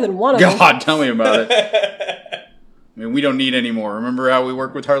have more than one of them. God, tell me about it. I mean, we don't need any more. Remember how we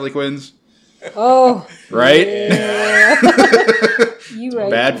work with Harley Quinns? Oh. Right? Yeah. You right.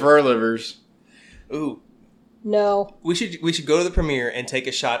 Bad for our livers. Ooh. No. We should go to the premiere and take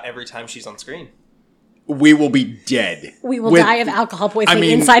a shot every time she's on screen. We will be dead. We will die of alcohol poisoning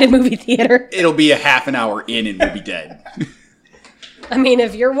inside a movie theater. It'll be a half an hour in and we'll be dead. I mean,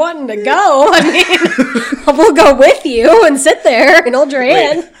 if you're wanting to go, we'll go with you and sit there and hold your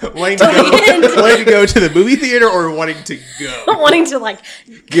hand. Wanting to go to the movie theater or wanting to go? Wanting to,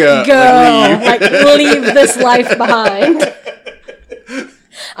 go. Leave this life behind.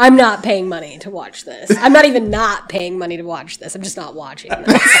 I'm not paying money to watch this. I'm not even not paying money to watch this. I'm just not watching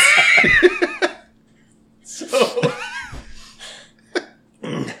this.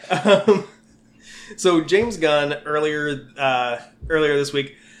 So James Gunn earlier this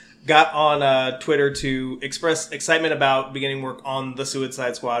week got on Twitter to express excitement about beginning work on the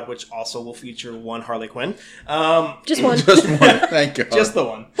Suicide Squad, which also will feature one Harley Quinn. Just one. Just one. Thank God. Just the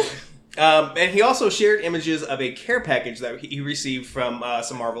one. And he also shared images of a care package that he received from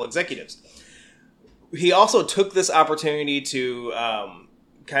some Marvel executives. He also took this opportunity to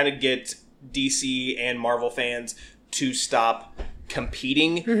kind of get DC and Marvel fans to stop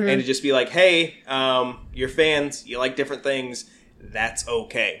competing and to just be like, hey, you're fans, you like different things, that's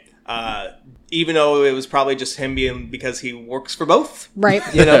okay. Even though it was probably just him being because he works for both. Right.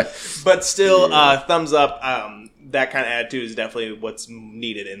 But still, thumbs up. That kind of attitude is definitely what's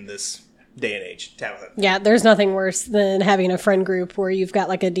needed in this day and age. Tabitha. Yeah, there's nothing worse than having a friend group where you've got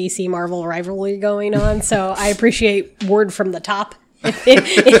like a DC Marvel rivalry going on. So I appreciate word from the top that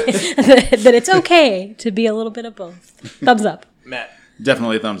it's okay to be a little bit of both. Thumbs up. Matt.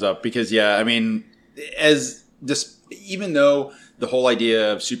 Definitely thumbs up because, even though the whole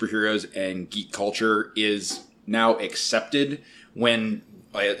idea of superheroes and geek culture is now accepted, when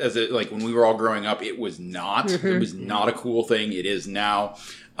we were all growing up, it was not. It was not a cool thing. It is now.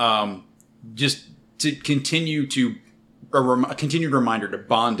 Just to continued reminder to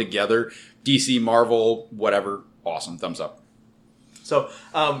bond together. DC, Marvel, whatever. Awesome. Thumbs up. So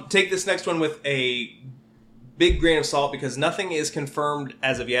take this next one with a big grain of salt because nothing is confirmed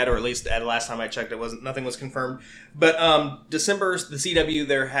as of yet, or at least at the last time I checked, nothing was confirmed. But December, the CW,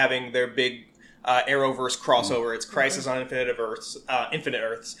 they're having their big Arrowverse crossover. It's Crisis on Infinite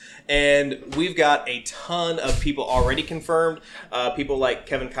Earths, and we've got a ton of people already confirmed. People like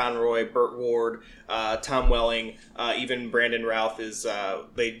Kevin Conroy, Burt Ward, Tom Welling, even Brandon Routh is.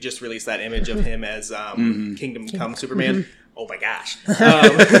 They just released that image of him as Kingdom Come Superman. Oh my gosh!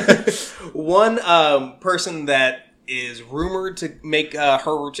 One person that is rumored to make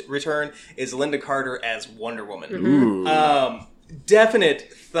her return is Linda Carter as Wonder Woman.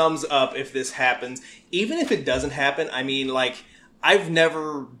 Definite thumbs up if this happens. Even if it doesn't happen, I mean, I've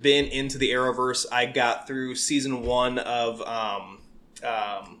never been into the Arrowverse. I got through season 1 of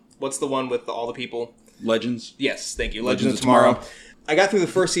what's the one with all the people? Legends. Yes, thank you. Legends of Tomorrow. I got through the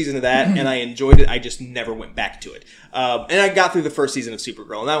first season of that, and I enjoyed it. I just never went back to it. And I got through the first season of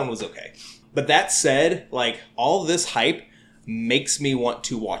Supergirl, and that one was okay. But that said, all this hype makes me want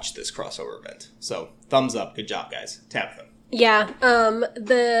to watch this crossover event. So, thumbs up. Good job, guys. Tabitha. Yeah,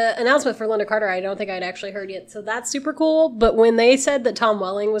 the announcement for Linda Carter, I don't think I'd actually heard yet, so that's super cool. But when they said that Tom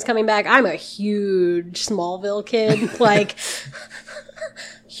Welling was coming back, I'm a huge Smallville kid,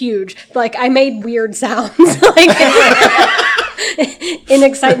 huge. I made weird sounds, in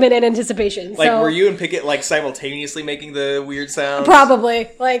excitement and anticipation. Were you and Pickett, simultaneously making the weird sounds? Probably,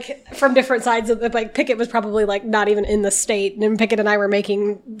 from different sides of the, Pickett was probably, not even in the state, and Pickett and I were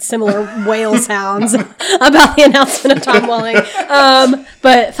making similar whale sounds about the announcement of Tom Welling.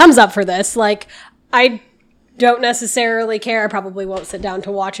 But thumbs up for this. I don't necessarily care. I probably won't sit down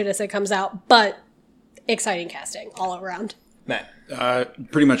to watch it as it comes out, but exciting casting all around. Matt.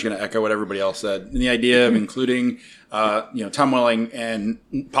 Pretty much going to echo what everybody else said. And the idea of including, Tom Welling and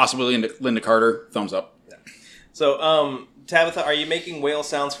possibly Linda Carter, thumbs up. Yeah. So, Tabitha, are you making whale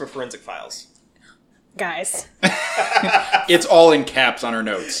sounds for Forensic Files? Guys. It's all in caps on our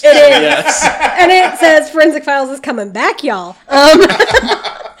notes. It is. Yes. And it says Forensic Files is coming back, y'all.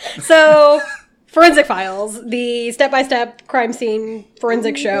 So, Forensic Files, the step-by-step crime scene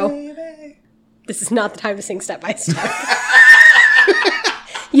forensic show. This is not the time to sing step-by-step.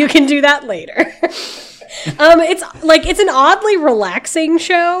 You can do that later. It's an oddly relaxing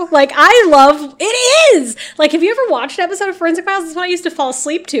show. It is. Have you ever watched an episode of Forensic Files? It's what I used to fall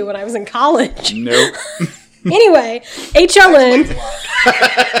asleep to when I was in college. Nope. Anyway, HLN.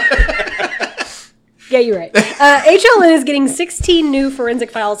 Yeah, you're right. HLN is getting 16 new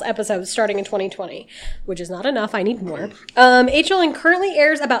Forensic Files episodes starting in 2020, which is not enough. I need more. HLN currently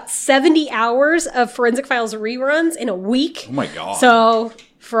airs about 70 hours of Forensic Files reruns in a week. Oh my God. So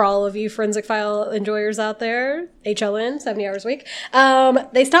for all of you forensic file enjoyers out there, HLN, 70 hours a week.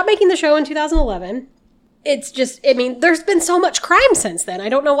 They stopped making the show in 2011. It's just, I mean, there's been so much crime since then. I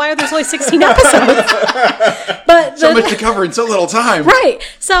don't know why there's only 16 episodes. But so much to cover in so little time. Right.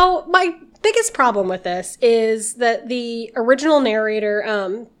 So my biggest problem with this is that the original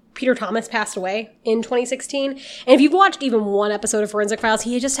narrator, Peter Thomas, passed away in 2016. And if you've watched even one episode of Forensic Files,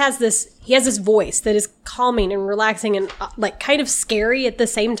 he just has this voice that is calming and relaxing and like kind of scary at the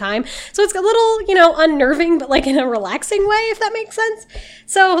same time. So it's a little, unnerving, but like in a relaxing way, if that makes sense.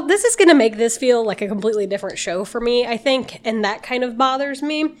 So this is going to make this feel like a completely different show for me, I think. And that kind of bothers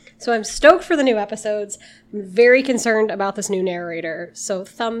me. So I'm stoked for the new episodes. I'm very concerned about this new narrator. So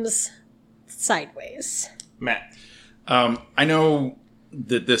thumbs sideways. Matt. I know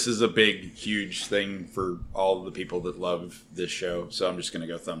that this is a big, huge thing for all the people that love this show, so I'm just going to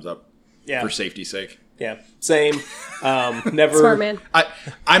go thumbs up for safety's sake. Yeah, same. Never. Smart man.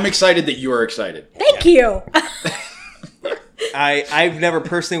 I'm excited that you are excited. Thank you. I've never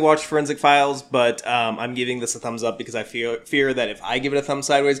personally watched Forensic Files, but I'm giving this a thumbs up because I fear that if I give it a thumb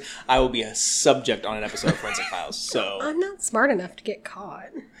sideways, I will be a subject on an episode of Forensic Files. So I'm not smart enough to get caught.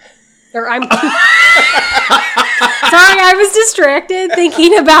 Or I'm sorry, I was distracted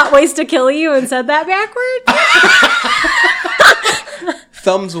thinking about ways to kill you and said that backwards.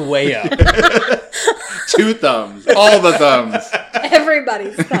 Thumbs way up. 2 thumbs. All the thumbs.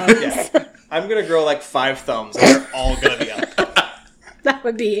 Everybody's thumbs. Yeah. I'm going to grow like 5 thumbs and they're all going to be up. That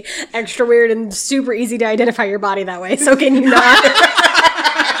would be extra weird and super easy to identify your body that way. So can you not?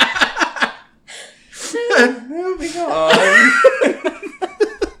 Moving on.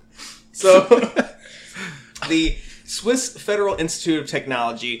 So, the Swiss Federal Institute of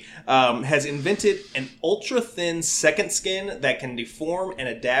Technology has invented an ultra-thin second skin that can deform and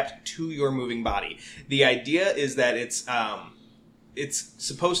adapt to your moving body. The idea is that it's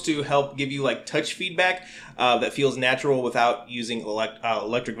supposed to help give you like touch feedback that feels natural without using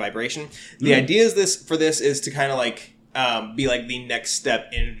electric vibration. The idea is this is to kind of like be like the next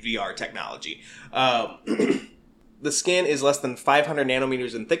step in VR technology. The skin is less than 500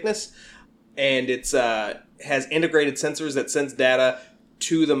 nanometers in thickness, and it's has integrated sensors that sense data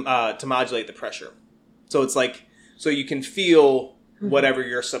to them to modulate the pressure. So it's like you can feel whatever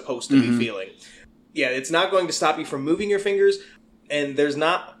you're supposed to be feeling. Yeah, it's not going to stop you from moving your fingers, and there's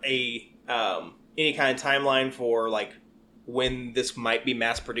not a any kind of timeline for like when this might be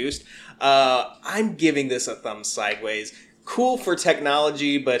mass produced. I'm giving this a thumb sideways. Cool for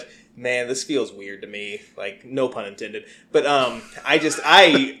technology, but man, this feels weird to me. Like, no pun intended. But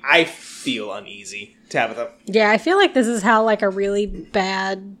I feel uneasy. Tabitha. Yeah, I feel like this is how like a really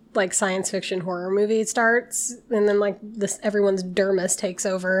bad like science fiction horror movie starts, and then like this everyone's dermis takes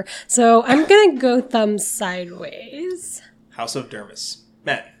over. So I'm gonna go thumbs sideways. House of Dermis.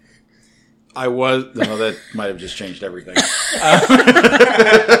 Matt. That might have just changed everything.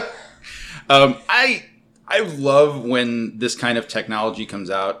 I love when this kind of technology comes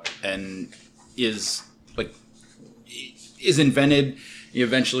out and is invented.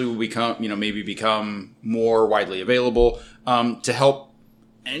 Eventually will become more widely available to help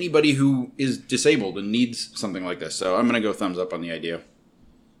anybody who is disabled and needs something like this. So I'm going to go thumbs up on the idea.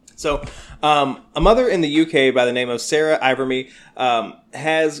 So, a mother in the UK by the name of Sarah Ivermy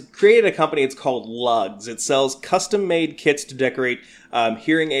has created a company. It's called Lugs. It sells custom-made kits to decorate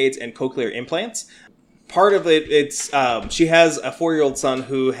hearing aids and cochlear implants. Part of it's she has a 4-year-old son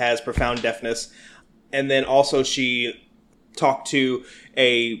who has profound deafness, and then also she talked to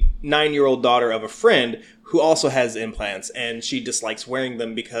a 9-year-old daughter of a friend who also has implants, and she dislikes wearing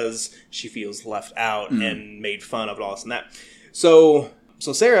them because she feels left out and made fun of and all this and that. So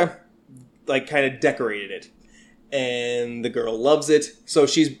Sarah, like, kind of decorated it, and the girl loves it. So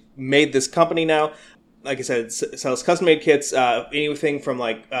she's made this company now. Like I said, it sells custom-made kits, anything from,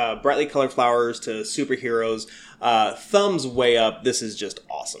 like, brightly colored flowers to superheroes. Thumbs way up. This is just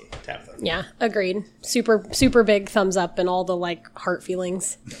awesome, Tabitha. Yeah, agreed. Super, super big thumbs up and all the, like, heart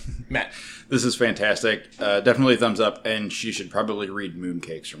feelings. Matt. This is fantastic. Definitely thumbs up, and she should probably read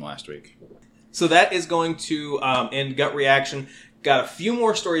Mooncakes from last week. So that is going to end Gut Reaction. Got a few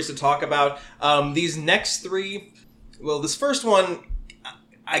more stories to talk about. These next 3, well, this first one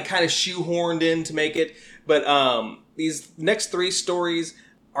I kind of shoehorned in to make it, but these next 3 stories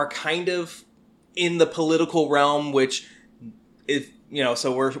are kind of in the political realm, which is,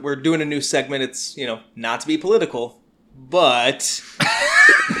 so we're doing a new segment. It's, not to be political, but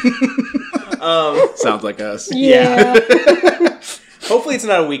sounds like us. Yeah. Hopefully it's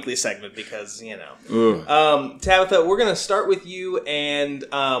not a weekly segment because, Tabitha, we're going to start with you and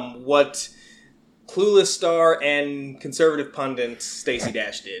what Clueless star and conservative pundit Stacey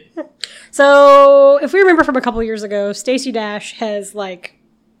Dash did. So, if we remember from a couple years ago, Stacey Dash has,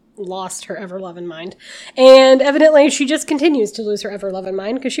 lost her ever-loving mind. And evidently, she just continues to lose her ever-loving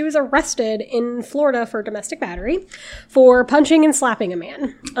mind because she was arrested in Florida for domestic battery for punching and slapping a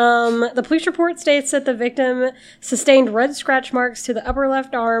man. The police report states that the victim sustained red scratch marks to the upper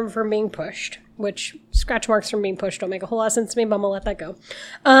left arm from being pushed. Which, scratch marks from being pushed don't make a whole lot of sense to me, but I'm going to let that go.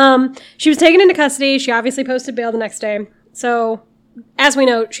 She was taken into custody. She obviously posted bail the next day. So, as we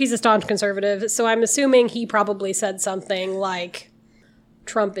know, she's a staunch conservative, so I'm assuming he probably said something like,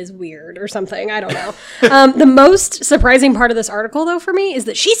 Trump is weird or something. I don't know. The most surprising part of this article, though, for me, is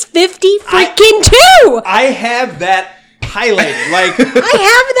that she's 50 freaking 2! I have that highlighted. I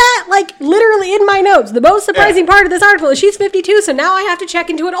have that, literally in my notes. The most surprising part of this article is she's 52, so now I have to check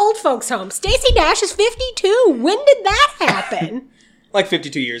into an old folks' home. Stacey Dash is 52. When did that happen?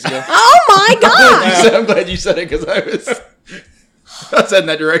 52 years ago. Oh my god! I'm glad you said it because I was heading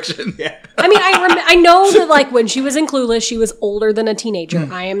that direction. Yeah. I mean, I know that, when she was in Clueless, she was older than a teenager.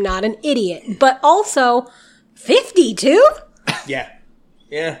 I am not an idiot. But also, 52? Yeah.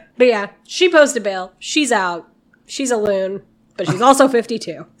 Yeah. But yeah, she posted bail. She's out. She's a loon. But she's also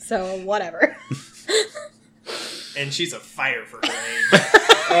 52. So, whatever. And she's a fire for her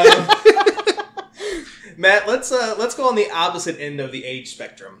age. Matt, let's go on the opposite end of the age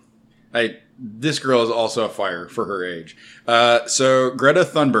spectrum. This girl is also a fire for her age. So Greta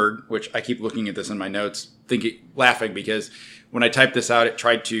Thunberg, which I keep looking at this in my notes, laughing because when I typed this out, it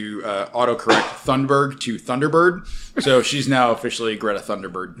tried to autocorrect Thunberg to Thunderbird. So she's now officially Greta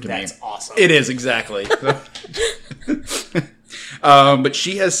Thunderbird to me. That's awesome. It is, exactly. But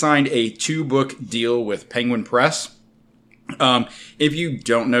she has signed a 2-book deal with Penguin Press. If you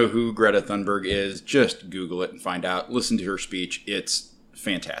don't know who Greta Thunberg is, just Google it and find out. Listen to her speech. It's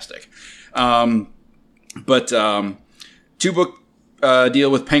fantastic. But 2-book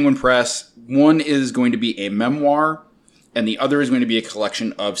deal with Penguin Press. One is going to be a memoir, and the other is going to be a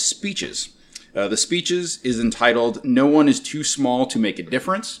collection of speeches. The speeches is entitled "No One is Too Small to Make a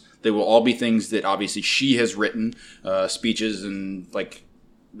Difference." They will all be things that obviously she has written, speeches and like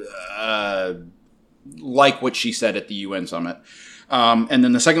what she said at the UN summit. And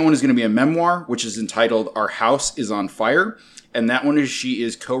then the second one is going to be a memoir, which is entitled "Our House is on Fire." And that one is she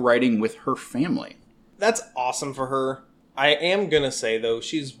is co-writing with her family. That's awesome for her. I am going to say, though,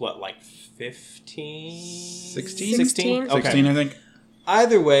 she's 15? 16? 16? Okay. 16, I think.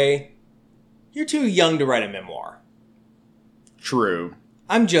 Either way, you're too young to write a memoir. True.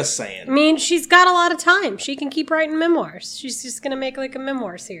 I'm just saying. I mean, she's got a lot of time. She can keep writing memoirs. She's just going to make a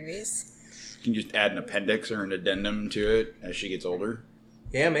memoir series. You can just add an appendix or an addendum to it as she gets older.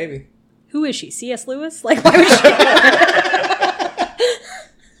 Yeah, maybe. Who is she? C.S. Lewis? Why would she...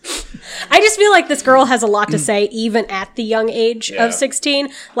 I just feel like this girl has a lot to say, even at the young age of 16.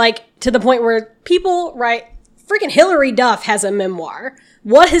 To the point where people write... Freaking Hillary Duff has a memoir.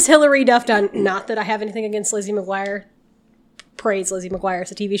 What has Hillary Duff done? Not that I have anything against Lizzie McGuire. Praise Lizzie McGuire.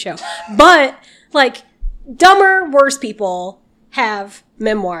 It's a TV show. But, dumber, worse people have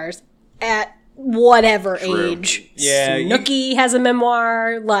memoirs at whatever age. Yeah. Snooki has a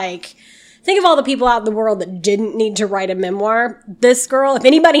memoir. Think of all the people out in the world that didn't need to write a memoir. This girl, if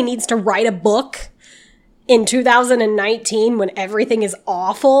anybody needs to write a book in 2019 when everything is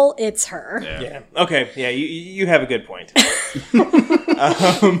awful, it's her. Yeah. Okay. Yeah, you have a good point.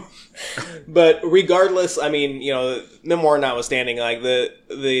 But regardless, I mean, memoir notwithstanding,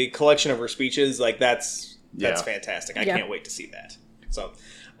 the collection of her speeches, that's fantastic. I can't wait to see that. So,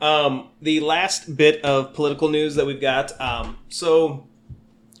 the last bit of political news that we've got. So,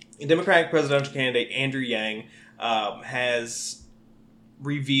 Democratic presidential candidate Andrew Yang has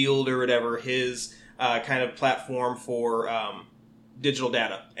revealed or whatever his kind of platform for digital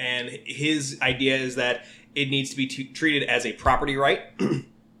data, and his idea is that it needs to be treated as a property right.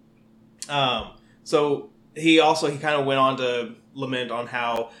 So he kind of went on to lament on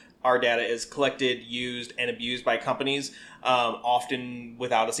how our data is collected, used, and abused by companies, often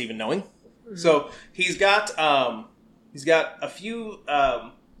without us even knowing. Mm-hmm. So he's got a few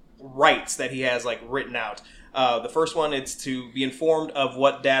rights that he has written out. The first one is to be informed of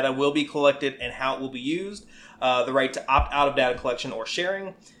what data will be collected and how it will be used. The right to opt out of data collection or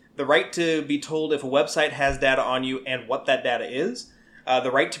sharing. The right to be told if a website has data on you and what that data is. The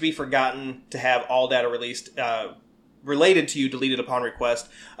right to be forgotten, to have all data related to you deleted upon request.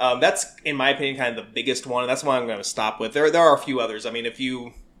 That's, in my opinion, kind of the biggest one, and that's what I'm going to stop with. There are a few others. I mean, if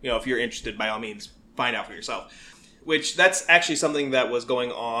you're interested, by all means, find out for yourself. Which, that's actually something that was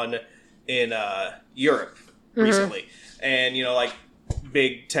going on in Europe recently. And,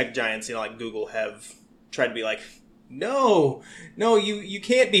 big tech giants, like Google, have tried to be like, no, you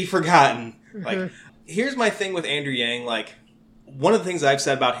can't be forgotten. Mm-hmm. Like, here's my thing with Andrew Yang. Like, one of the things I've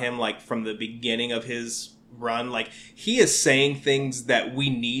said about him, like, from the beginning of his run, like, he is saying things that we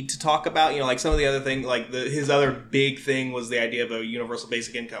need to talk about. Like, some of the other things, like, his other big thing was the idea of a universal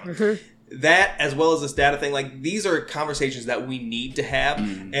basic income. Mm-hmm. That, as well as this data thing, like, these are conversations that we need to have.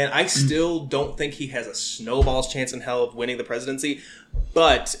 Mm-hmm. And I still don't think he has a snowball's chance in hell of winning the presidency.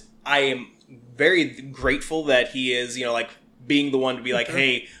 But I am very grateful that he is, like, being the one to be like,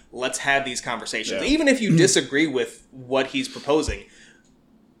 hey, let's have these conversations. Yeah. Even if you disagree with what he's proposing,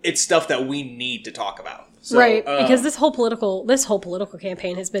 it's stuff that we need to talk about. So, right, because this whole political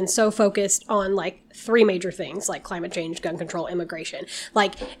campaign has been so focused on, like, 3 major things, like climate change, gun control, immigration.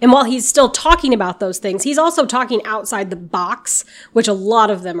 Like, and while he's still talking about those things, he's also talking outside the box, which a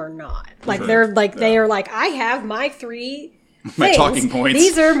lot of them are not. Like, they are like, I have my 3 my talking points.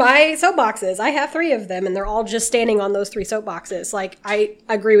 These are my soapboxes. I have 3 of them, and they're all just standing on those 3 soapboxes. Like, I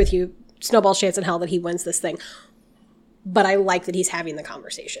agree with you, snowball's chance in hell that he wins this thing. But I like that he's having the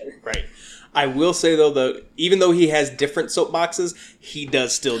conversation. Right. I will say, though, even though he has different soapboxes, he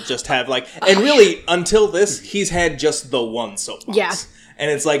does still just have, like... And really, until this, he's had just the one soapbox. Yeah.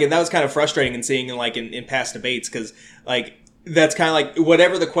 And it's like... And that was kind of frustrating in seeing, like, in past debates, because, like... That's kind of like,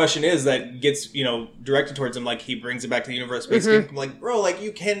 whatever the question is that gets, directed towards him, like, he brings it back to the universe. Mm-hmm. I'm like, bro, like,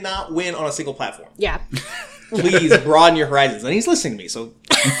 you cannot win on a single platform. Yeah. Please broaden your horizons. And he's listening to me, so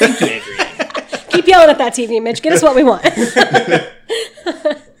thank you, Andrew. Keep yelling at that TV, Mitch. Get us what we want.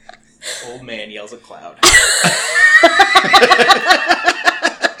 Old man yells at cloud.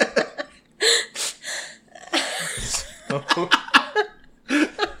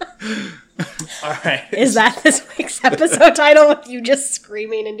 All right. Is that this week's episode title with you just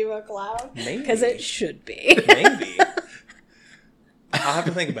screaming into a cloud? Maybe. Because it should be. Maybe. I'll have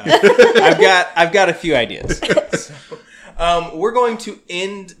to think about it. I've got a few ideas. So, we're going to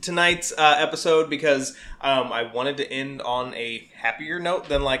end tonight's episode because I wanted to end on a happier note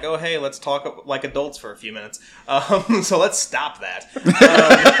than like, oh, hey, let's talk like adults for a few minutes. So let's stop that.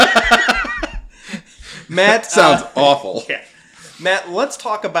 Matt. Sounds awful. Yeah. Matt, let's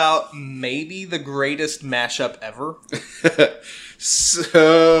talk about maybe the greatest mashup ever. So,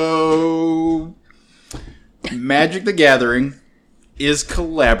 Magic the Gathering is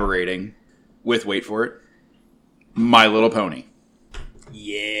collaborating with, wait for it, My Little Pony.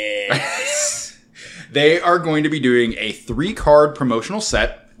 Yes. They are going to be doing a 3-card promotional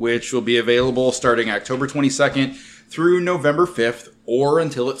set, which will be available starting October 22nd through November 5th, or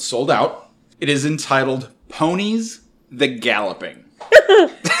until it's sold out. It is entitled Ponies the Galloping.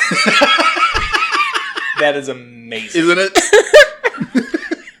 That is amazing. Isn't it?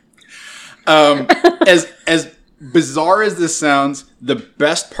 As bizarre as this sounds, the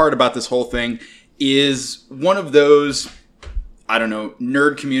best part about this whole thing is one of those, I don't know,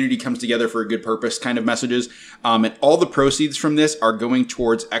 nerd community comes together for a good purpose kind of messages. And all the proceeds from this are going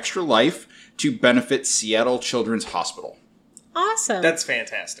towards Extra Life to benefit Seattle Children's Hospital. Awesome. That's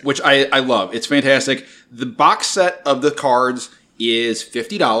fantastic. Which I love. It's fantastic. The box set of the cards is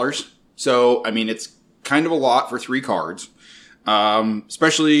 $50. So, I mean, it's kind of a lot for 3 cards.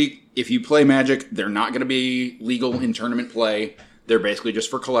 Especially if you play Magic, they're not going to be legal in tournament play. They're basically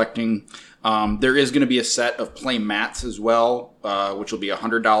just for collecting. There is going to be a set of play mats as well, which will be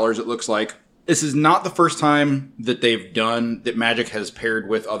 $100, it looks like. This is not the first time that Magic has paired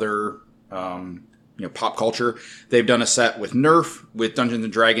with other pop culture. They've done a set with Nerf, with Dungeons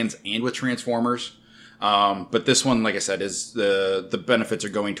and Dragons, and with Transformers. But this one, like I said, is the benefits are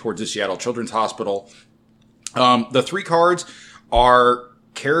going towards the Seattle Children's Hospital. The 3 cards are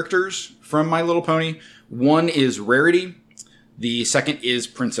characters from My Little Pony. One is Rarity. The second is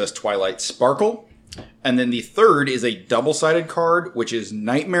Princess Twilight Sparkle. And then the third is a double-sided card, which is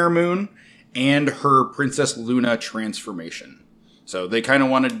Nightmare Moon and her Princess Luna transformation. So they kind of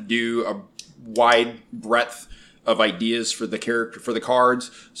wanted to do a wide breadth of ideas for the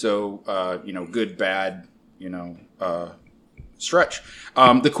cards. So, good, bad, stretch.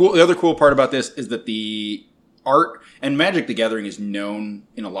 The other cool part about this is that the art, and Magic the Gathering is known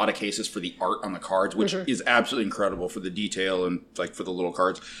in a lot of cases for the art on the cards, which is absolutely incredible for the detail and like for the little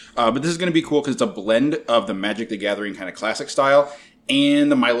cards. But this is going to be cool because it's a blend of the Magic the Gathering kind of classic style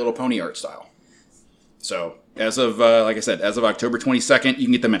and the My Little Pony art style. So as of, like I said, as of October 22nd, you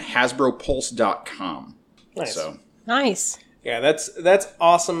can get them at HasbroPulse.com. Nice. So. Nice. Yeah, that's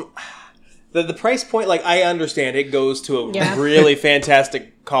awesome. The price point, like, I understand it goes to a really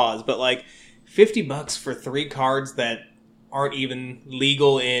fantastic cause, but like $50 for 3 cards that aren't even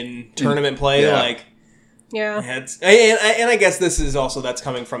legal in tournament play, like, Yeah. And I guess this is also, that's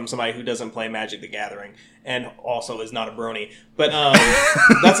coming from somebody who doesn't play Magic the Gathering and also is not a brony. But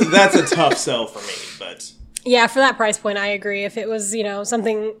that's a tough sell for me. But yeah, for that price point, I agree. If it was,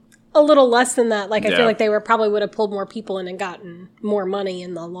 something a little less than that, I feel like they probably would have pulled more people in and gotten more money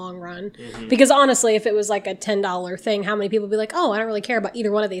in the long run. Mm-hmm. Because honestly, if it was like a $10 thing, how many people would be like, oh, I don't really care about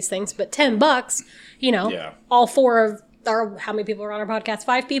either one of these things, but $10, all four of, or how many people are on our podcast?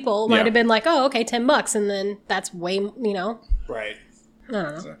 5 people might have been like, oh, okay, $10, and then that's way, Right. I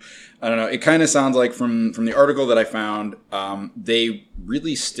don't know. So, I don't know. It kind of sounds like from the article that I found, they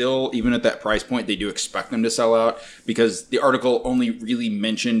really still, even at that price point, they do expect them to sell out, because the article only really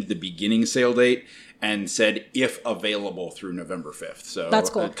mentioned the beginning sale date and said if available through November 5th. So that's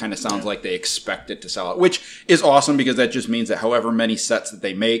cool. It kind of sounds like they expect it to sell out, which is awesome, because that just means that however many sets that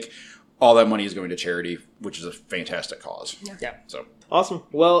they make, all that money is going to charity, which is a fantastic cause. Yeah. So awesome.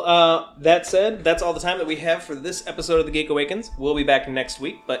 Well, that said, that's all the time that we have for this episode of The Geek Awakens. We'll be back next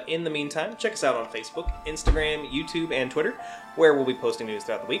week, but in the meantime, check us out on Facebook, Instagram, YouTube, and Twitter, where we'll be posting news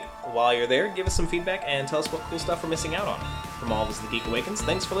throughout the week. While you're there, give us some feedback and tell us what cool stuff we're missing out on. From all of us at The Geek Awakens,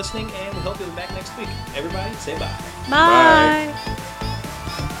 thanks for listening, and we hope you'll be back next week. Everybody, say bye. Bye.